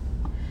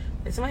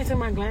 Did somebody take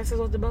my glasses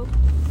off the boat?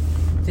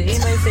 Did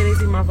anybody say they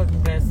see my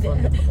fucking glasses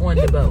on the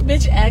boat?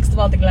 Bitch asked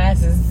about the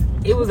glasses.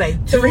 It was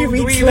like 3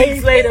 weeks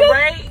weeks later,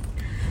 right?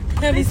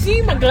 Have you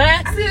seen my I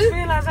glasses? just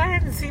realized I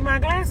hadn't seen my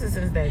glasses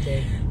since that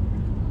day.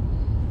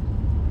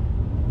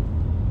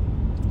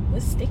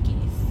 What's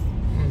stickies?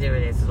 And there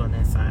it is. It's on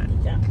that side.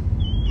 Yeah.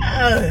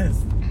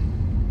 Yes.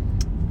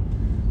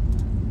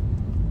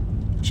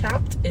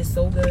 Chopped is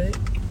so good.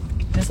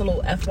 Just a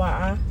little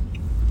FYI.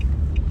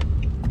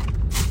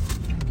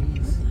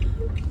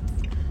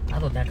 I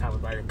thought that cop was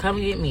about to come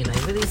get me.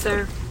 Like, really,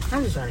 sir?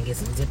 I'm just trying to get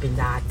some Dippin'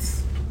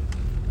 Dots.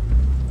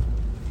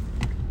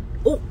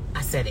 Oh,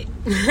 I said it.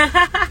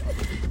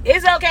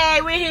 It's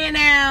okay. We're here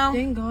now.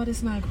 Thank God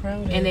it's not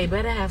crowded. And they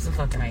better have some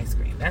fucking ice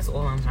cream. That's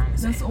all I'm trying to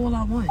say. That's all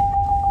I want.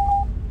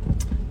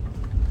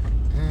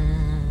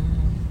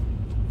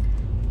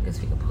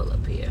 Guess we can pull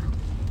up here.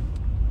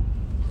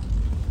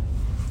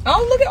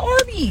 Oh, look at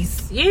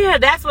Arby's. Yeah,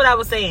 that's what I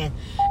was saying.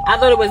 I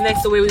thought it was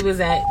next to where we was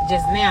at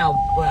just now.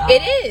 But,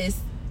 It is.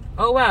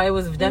 Oh, wow. It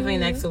was definitely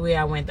next to where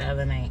I went the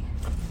other night.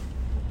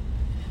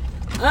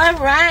 All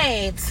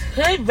right.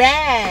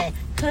 Hooray.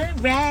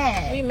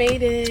 Hooray. We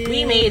made it.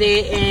 We made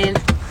it. And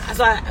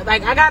so, I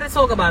got to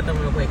talk about them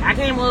real quick. I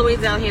came all the way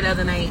down here the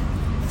other night,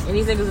 and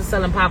these niggas are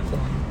selling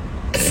popcorn.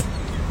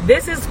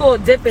 This is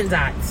called Dippin'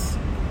 Dots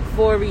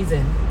for a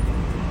reason.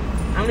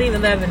 I'm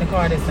leaving Lev in the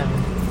car this time.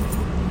 I'm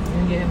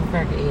going to get him a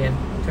cracker ear.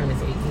 Turn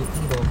this eat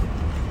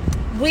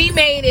off. We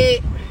made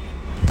it.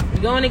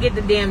 We're going to get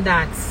the damn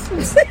dots.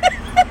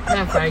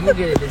 I'm sorry, you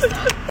get it this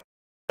time.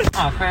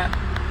 Oh, crap.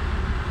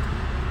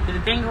 Did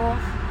the thing go off?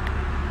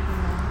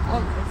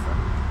 Oh,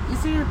 you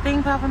see the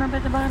thing popping up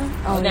at the bottom?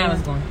 Oh, now yeah.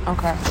 it's going.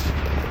 Okay.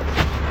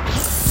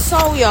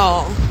 So,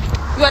 y'all.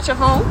 You at your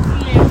home?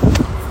 Yeah.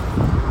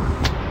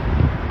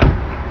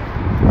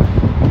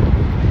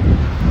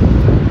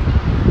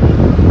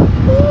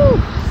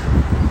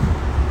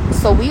 Woo.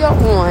 So, we are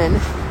on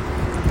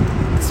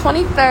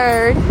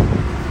 23rd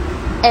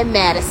and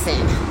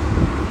Madison.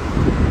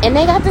 And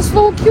they got this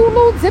little cute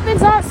little Dippin'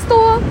 Dot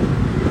store.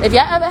 If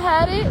y'all ever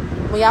had it,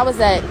 when y'all was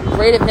at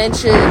Great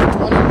Adventures,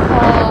 Dorney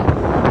Park,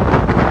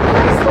 they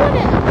got a store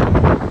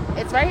now.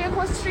 It's right here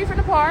across the street from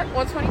the park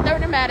on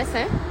 23rd and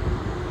Madison.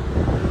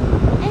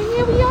 And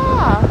here we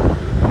are.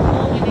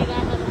 Oh, and they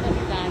got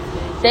motherfucking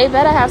dots. They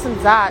better have some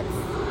dots.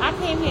 I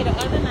came here the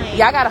other night.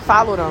 Y'all gotta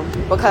follow them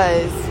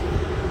because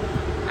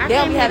they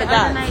only had the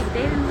dots.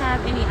 They didn't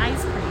have any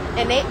ice cream.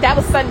 And that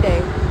was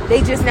Sunday.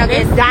 They just now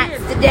getting dots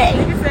today.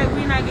 Niggas said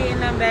we're not getting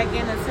them back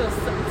in until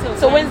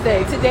So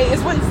Wednesday. Today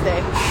is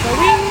Wednesday. So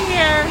we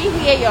here. We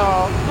here,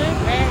 y'all.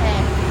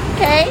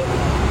 Okay?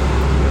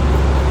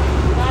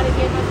 Gotta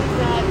get my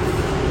dots.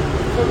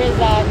 For the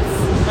dots.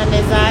 My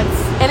dots.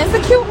 And it's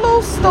a cute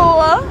little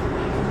store.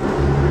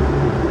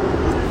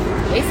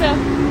 They sell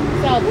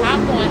sell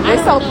popcorn. They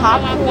sell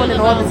popcorn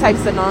and all the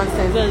types of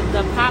nonsense.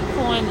 The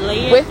popcorn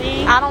layer With,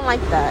 thing. I don't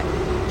like that.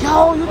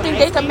 Yo, you think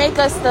they can make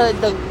us the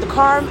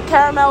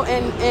caramel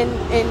and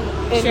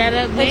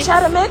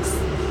cheddar mix?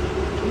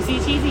 You see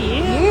cheesy?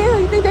 Yeah,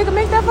 you think they can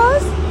make that for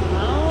us? I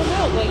don't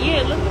know, but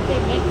yeah, look at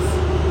that mix.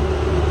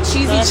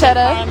 Cheesy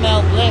cheddar.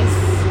 Caramel bliss.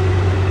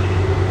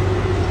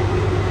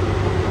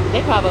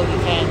 They probably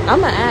can.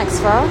 I'ma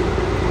ask, bro.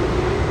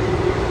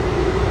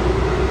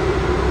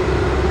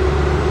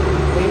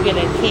 Or you get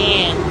a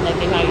can, like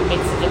they probably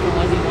mix the different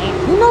ones you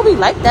want. You know we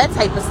like that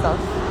type of stuff.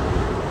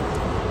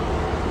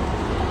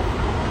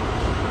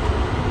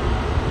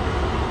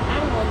 I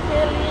don't know what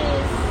it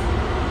is.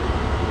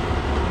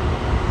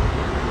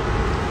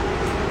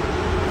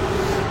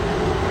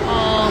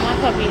 Oh, my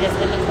puppy is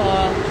in the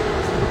car.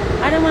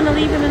 I didn't want to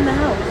leave him in the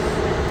house.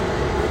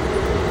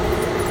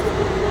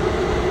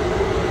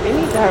 They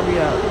need to hurry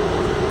up.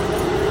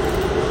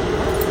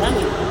 Let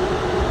me.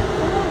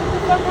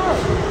 Fuck out.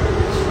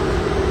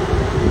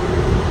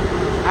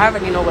 I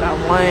already know what I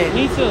want.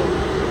 Me too.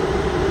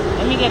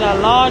 Let me get a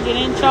large and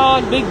in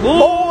charge, big boy.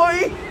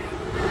 Boy!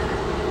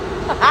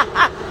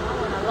 I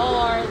want a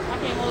large. I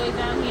came all the way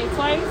down here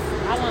twice.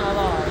 I want a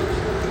large.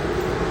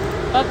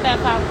 Fuck that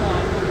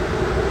popcorn.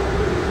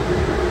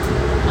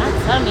 My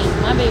tummy.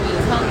 My baby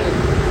is hungry.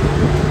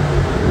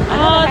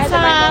 Oh,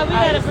 Ty, we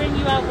gotta bring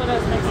you out with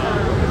us next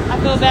time. I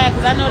feel bad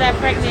because I know that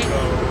pregnant.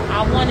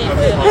 I wanted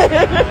to.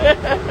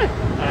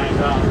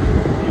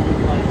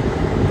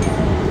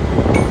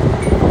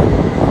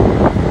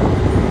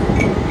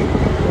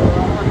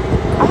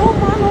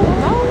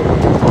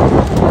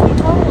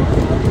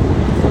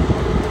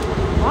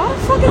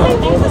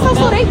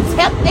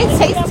 They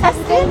taste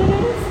tested.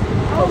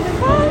 Oh,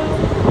 fuck.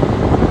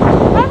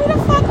 Hurry the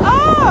fuck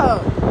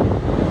up.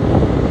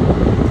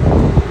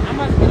 I'm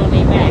about to get on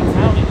their backs. I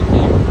don't even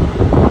care.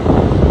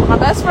 My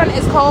best friend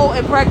is cold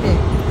and pregnant.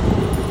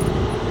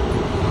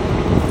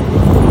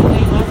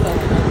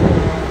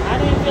 I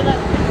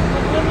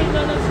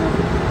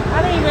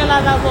didn't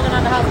realize I was walking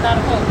out the house without a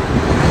coat.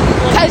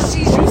 Because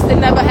she's used to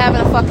never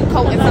having a fucking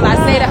coat until I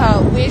say to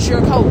her, where's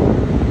your coat?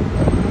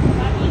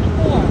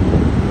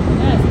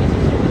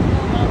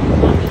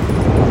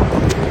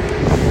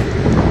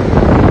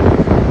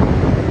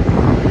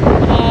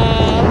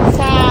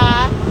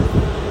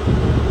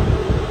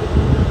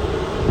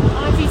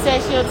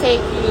 She'll take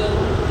you.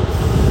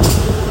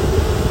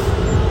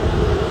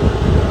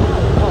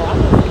 Oh, I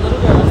thought it was a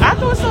little girl. I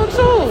thought so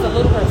too. It's a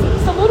little person.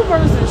 It's a little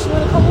person. She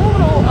would have come over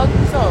to old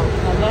ugly soul.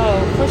 Hello.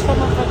 Push that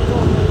motherfucker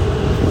door.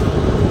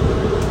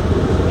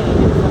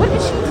 What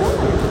is she doing?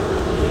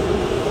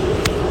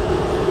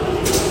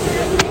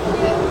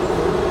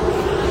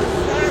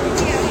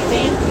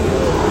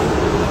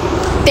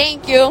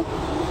 Thank you.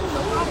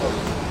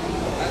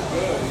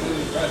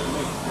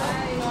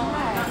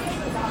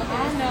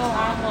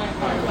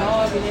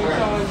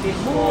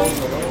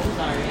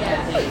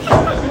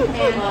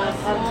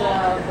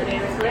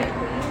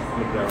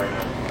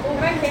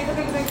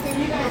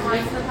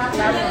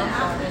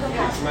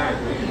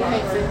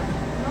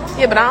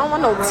 Yeah, but I don't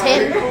want no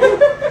tin.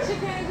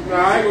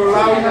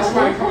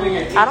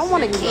 I don't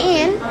want a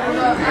can.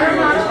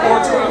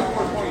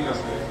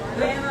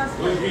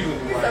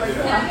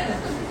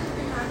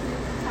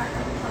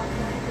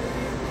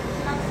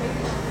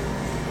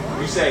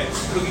 You said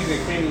cookies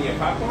and cream in your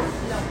popcorn?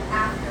 No,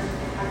 after.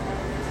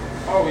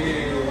 Oh,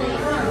 yeah.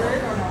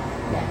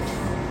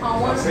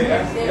 I'll say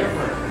that's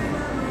different.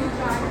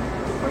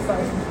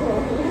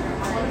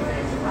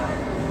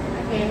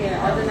 I came here the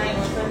other night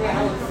on Sunday. I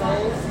was so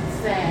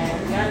sad.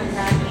 Y'all didn't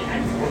have me.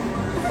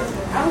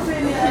 I was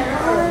sitting there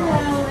like, oh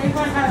no, they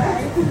run out of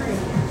ice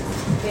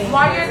cream.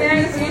 While you're there,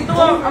 you do a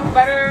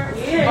butter.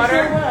 Yeah, butter.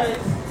 Sure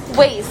was.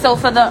 Wait, so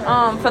for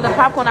the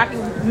popcorn, I can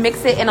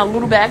mix it in a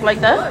little bag like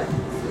that?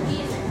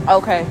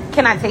 Okay.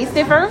 Can I taste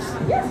it first?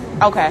 Yeah.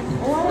 Okay.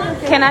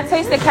 Can I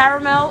taste the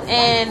caramel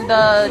and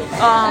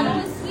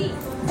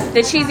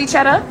the cheesy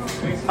cheddar?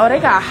 Oh, they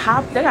got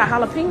jalapenos, right? They got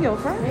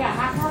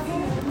hot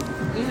jalapeno.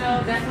 You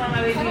know, that's why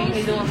my baby ain't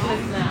here doing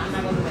flips now. I'm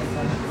not gonna do that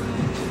stuff.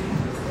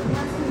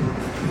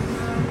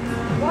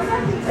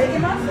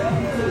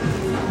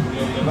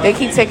 They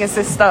keep taking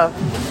his stuff.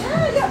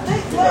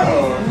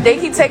 They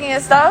keep taking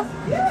his stuff?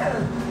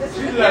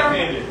 She's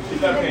left-handed.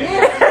 She's left-handed.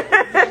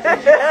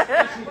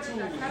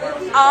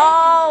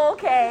 Oh,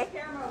 okay.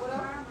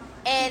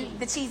 And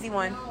the cheesy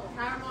one.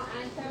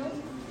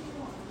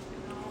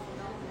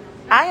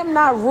 I am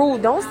not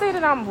rude. Don't say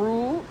that I'm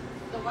rude.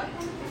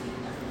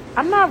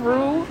 I'm not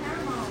rude.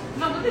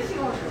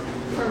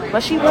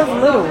 But she was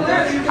little.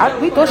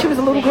 We thought she was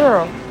a little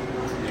girl.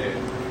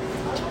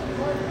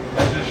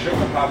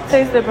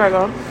 Taste it,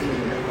 Prego.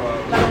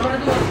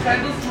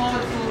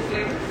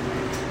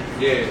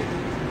 Yeah.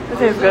 It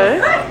tastes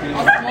good.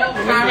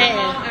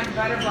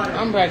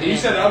 I'm ready. You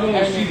said the other one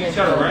was cheesy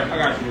cheddar, right? I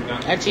got you.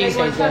 That cheese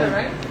tastes good.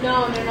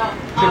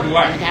 Triple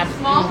white.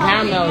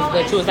 Caramel is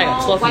good too. It's like a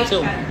toffee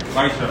too.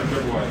 White cheddar,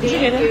 triple white. Did you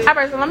get it? All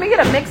right, so let me get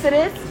a mix of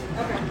this.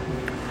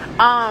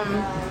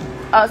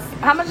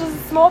 How much is a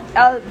small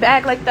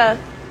bag like the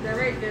They're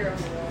right there on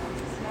the wall.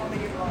 Small,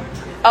 medium,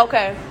 large.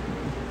 Okay.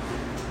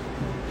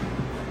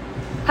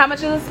 How much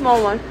is a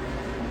small one?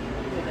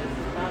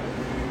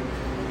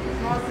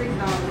 Small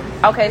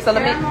 $6. Okay, so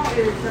let me. Caramel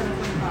is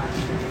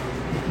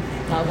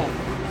 $7.25. Okay.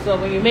 So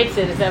when you mix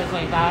it, it's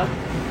 $7.25.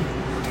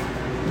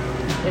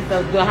 It's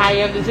the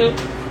higher of the two.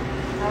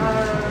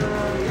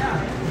 Yeah.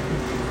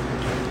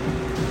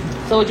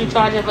 So would you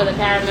charge it for the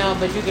caramel,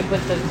 but you can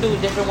put the two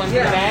different ones in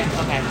the bag?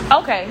 Okay.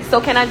 Okay, so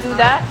can I do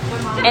that?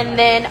 And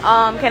then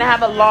can I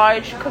have a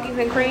large cookies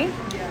and cream?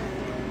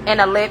 And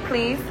a lid,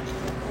 please.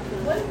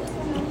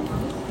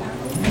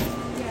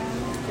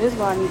 This is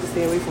why I need to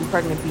stay away from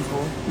pregnant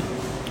people.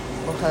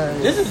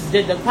 Because This is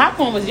the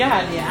popcorn was your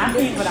idea. I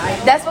paid for the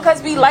ice. that's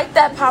because we like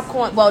that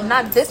popcorn. Well,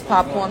 not this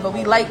popcorn, but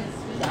we like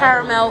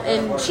caramel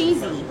and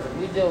cheesy.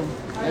 We do.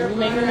 And you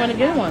make me want to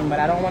get one, but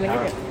I don't want to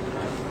get it.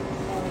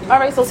 All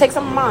right, so take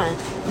some of mine.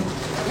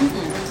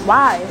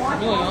 Why? You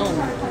on your own.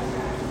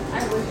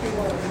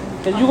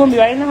 Cause you gonna be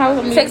right in the house.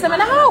 With me. Take some in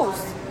the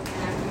house.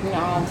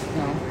 No.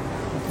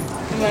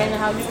 You right in the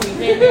house. You gonna be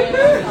sitting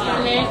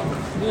there.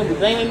 You gonna be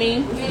blaming me.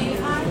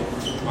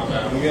 My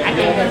bad. I'm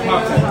getting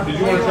popcorn. Did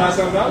you want to try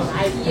something else?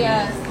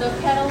 Yes, the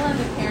kettle and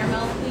the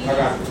caramel, please. I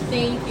got it.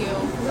 Thank you.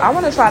 I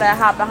want to try that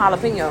hot and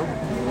jalapeno.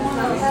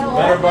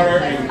 Better butter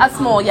and A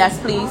small, yes,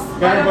 please.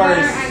 better butter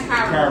is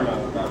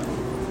caramel. Got it.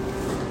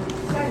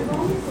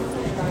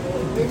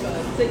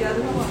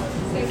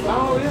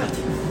 Oh yeah.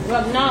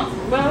 Well, no.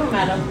 Well, it don't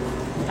matter.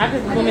 I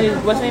could go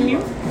in. What's the name you?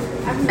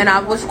 And I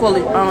will call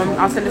it.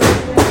 I'll send it to you.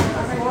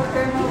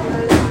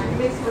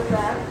 Mixed with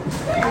that.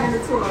 And the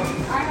two of them.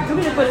 You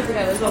can just put it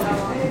together. It's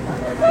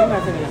okay. I'm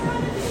not taking it.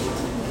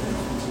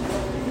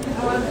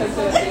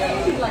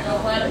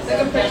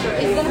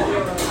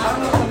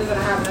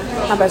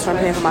 My best friend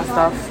paying for my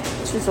stuff.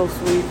 She's so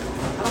sweet. We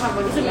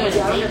will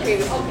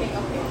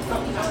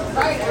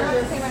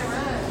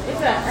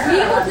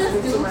just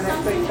do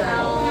something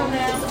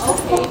else.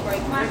 Okay,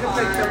 break my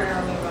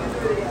heart.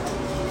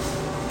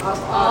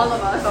 All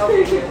of us.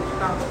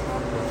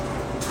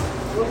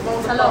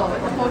 Hello,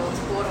 the motion's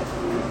border.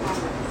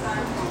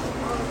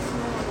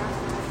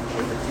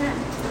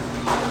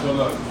 So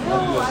look, we'll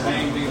do the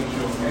same thing with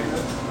you, okay?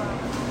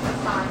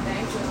 Fine,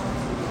 thank you.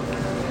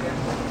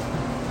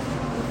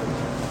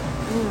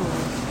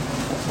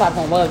 This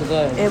popcorn was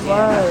good. It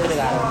was. Should've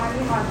got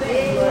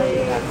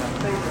it.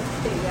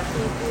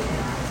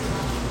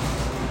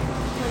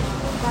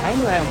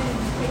 Anyway.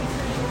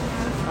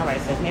 All right,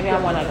 sis. Maybe I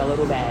want like a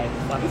little bag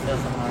so I can steal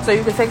some more. So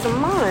you can take some of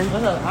mine.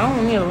 Look, I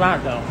don't need a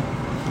lot though.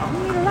 I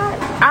don't need a lot.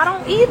 I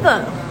don't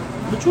either.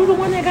 But you the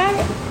one that got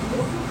it.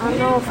 I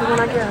know if you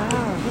want to get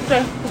high.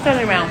 Let's turn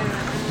it around.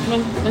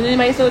 Was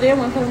anybody still there?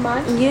 Want to come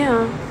by?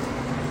 Yeah.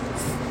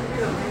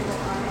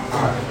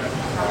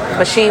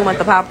 But she ain't want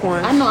the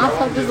popcorn. I know. I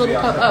fucked this little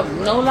cup up.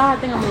 No lie, I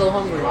think I'm a little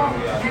hungry.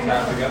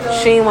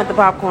 She ain't want the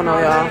popcorn though,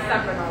 y'all.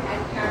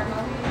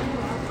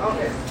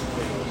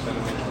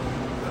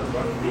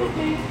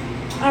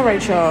 All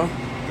right, y'all.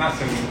 Not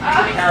cinnamon.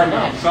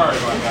 Caramel. Sorry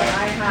about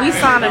that. We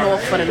signing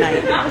off for the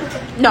night.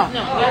 No, No, go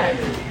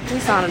ahead. we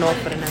signing off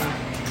for the night.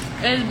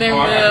 It's been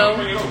real.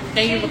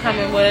 Thank you for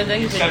coming with us.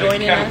 Thank you for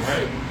joining us.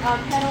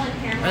 Kettle and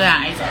caramel. I got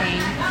ice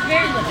cream.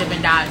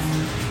 Dippin' Dots.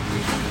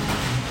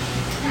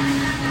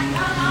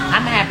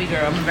 I'm a happy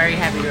girl. I'm a very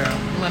happy girl.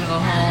 I'm gonna go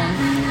home.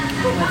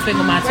 I'm gonna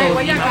twinkle my toes.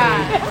 and eat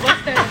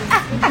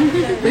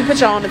my food. We put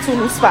y'all on the 2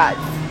 new spots.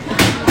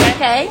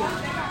 Okay?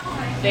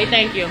 Say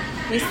thank you.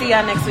 We see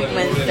y'all next week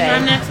Wednesday. See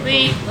you next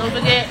week. Don't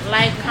forget,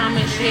 like,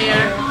 comment,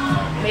 share.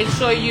 Make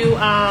sure you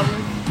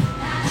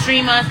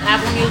stream us,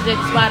 Apple Music,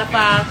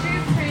 Spotify.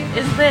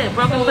 It's lit.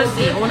 Broken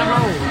pussy on the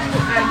road.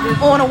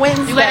 On a You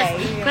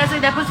Wednesday. gotta say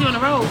that pussy on the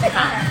road.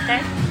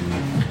 Okay?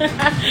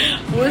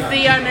 We'll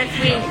see y'all next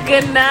week.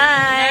 Good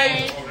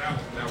night.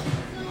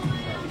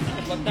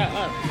 Look that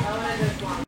up.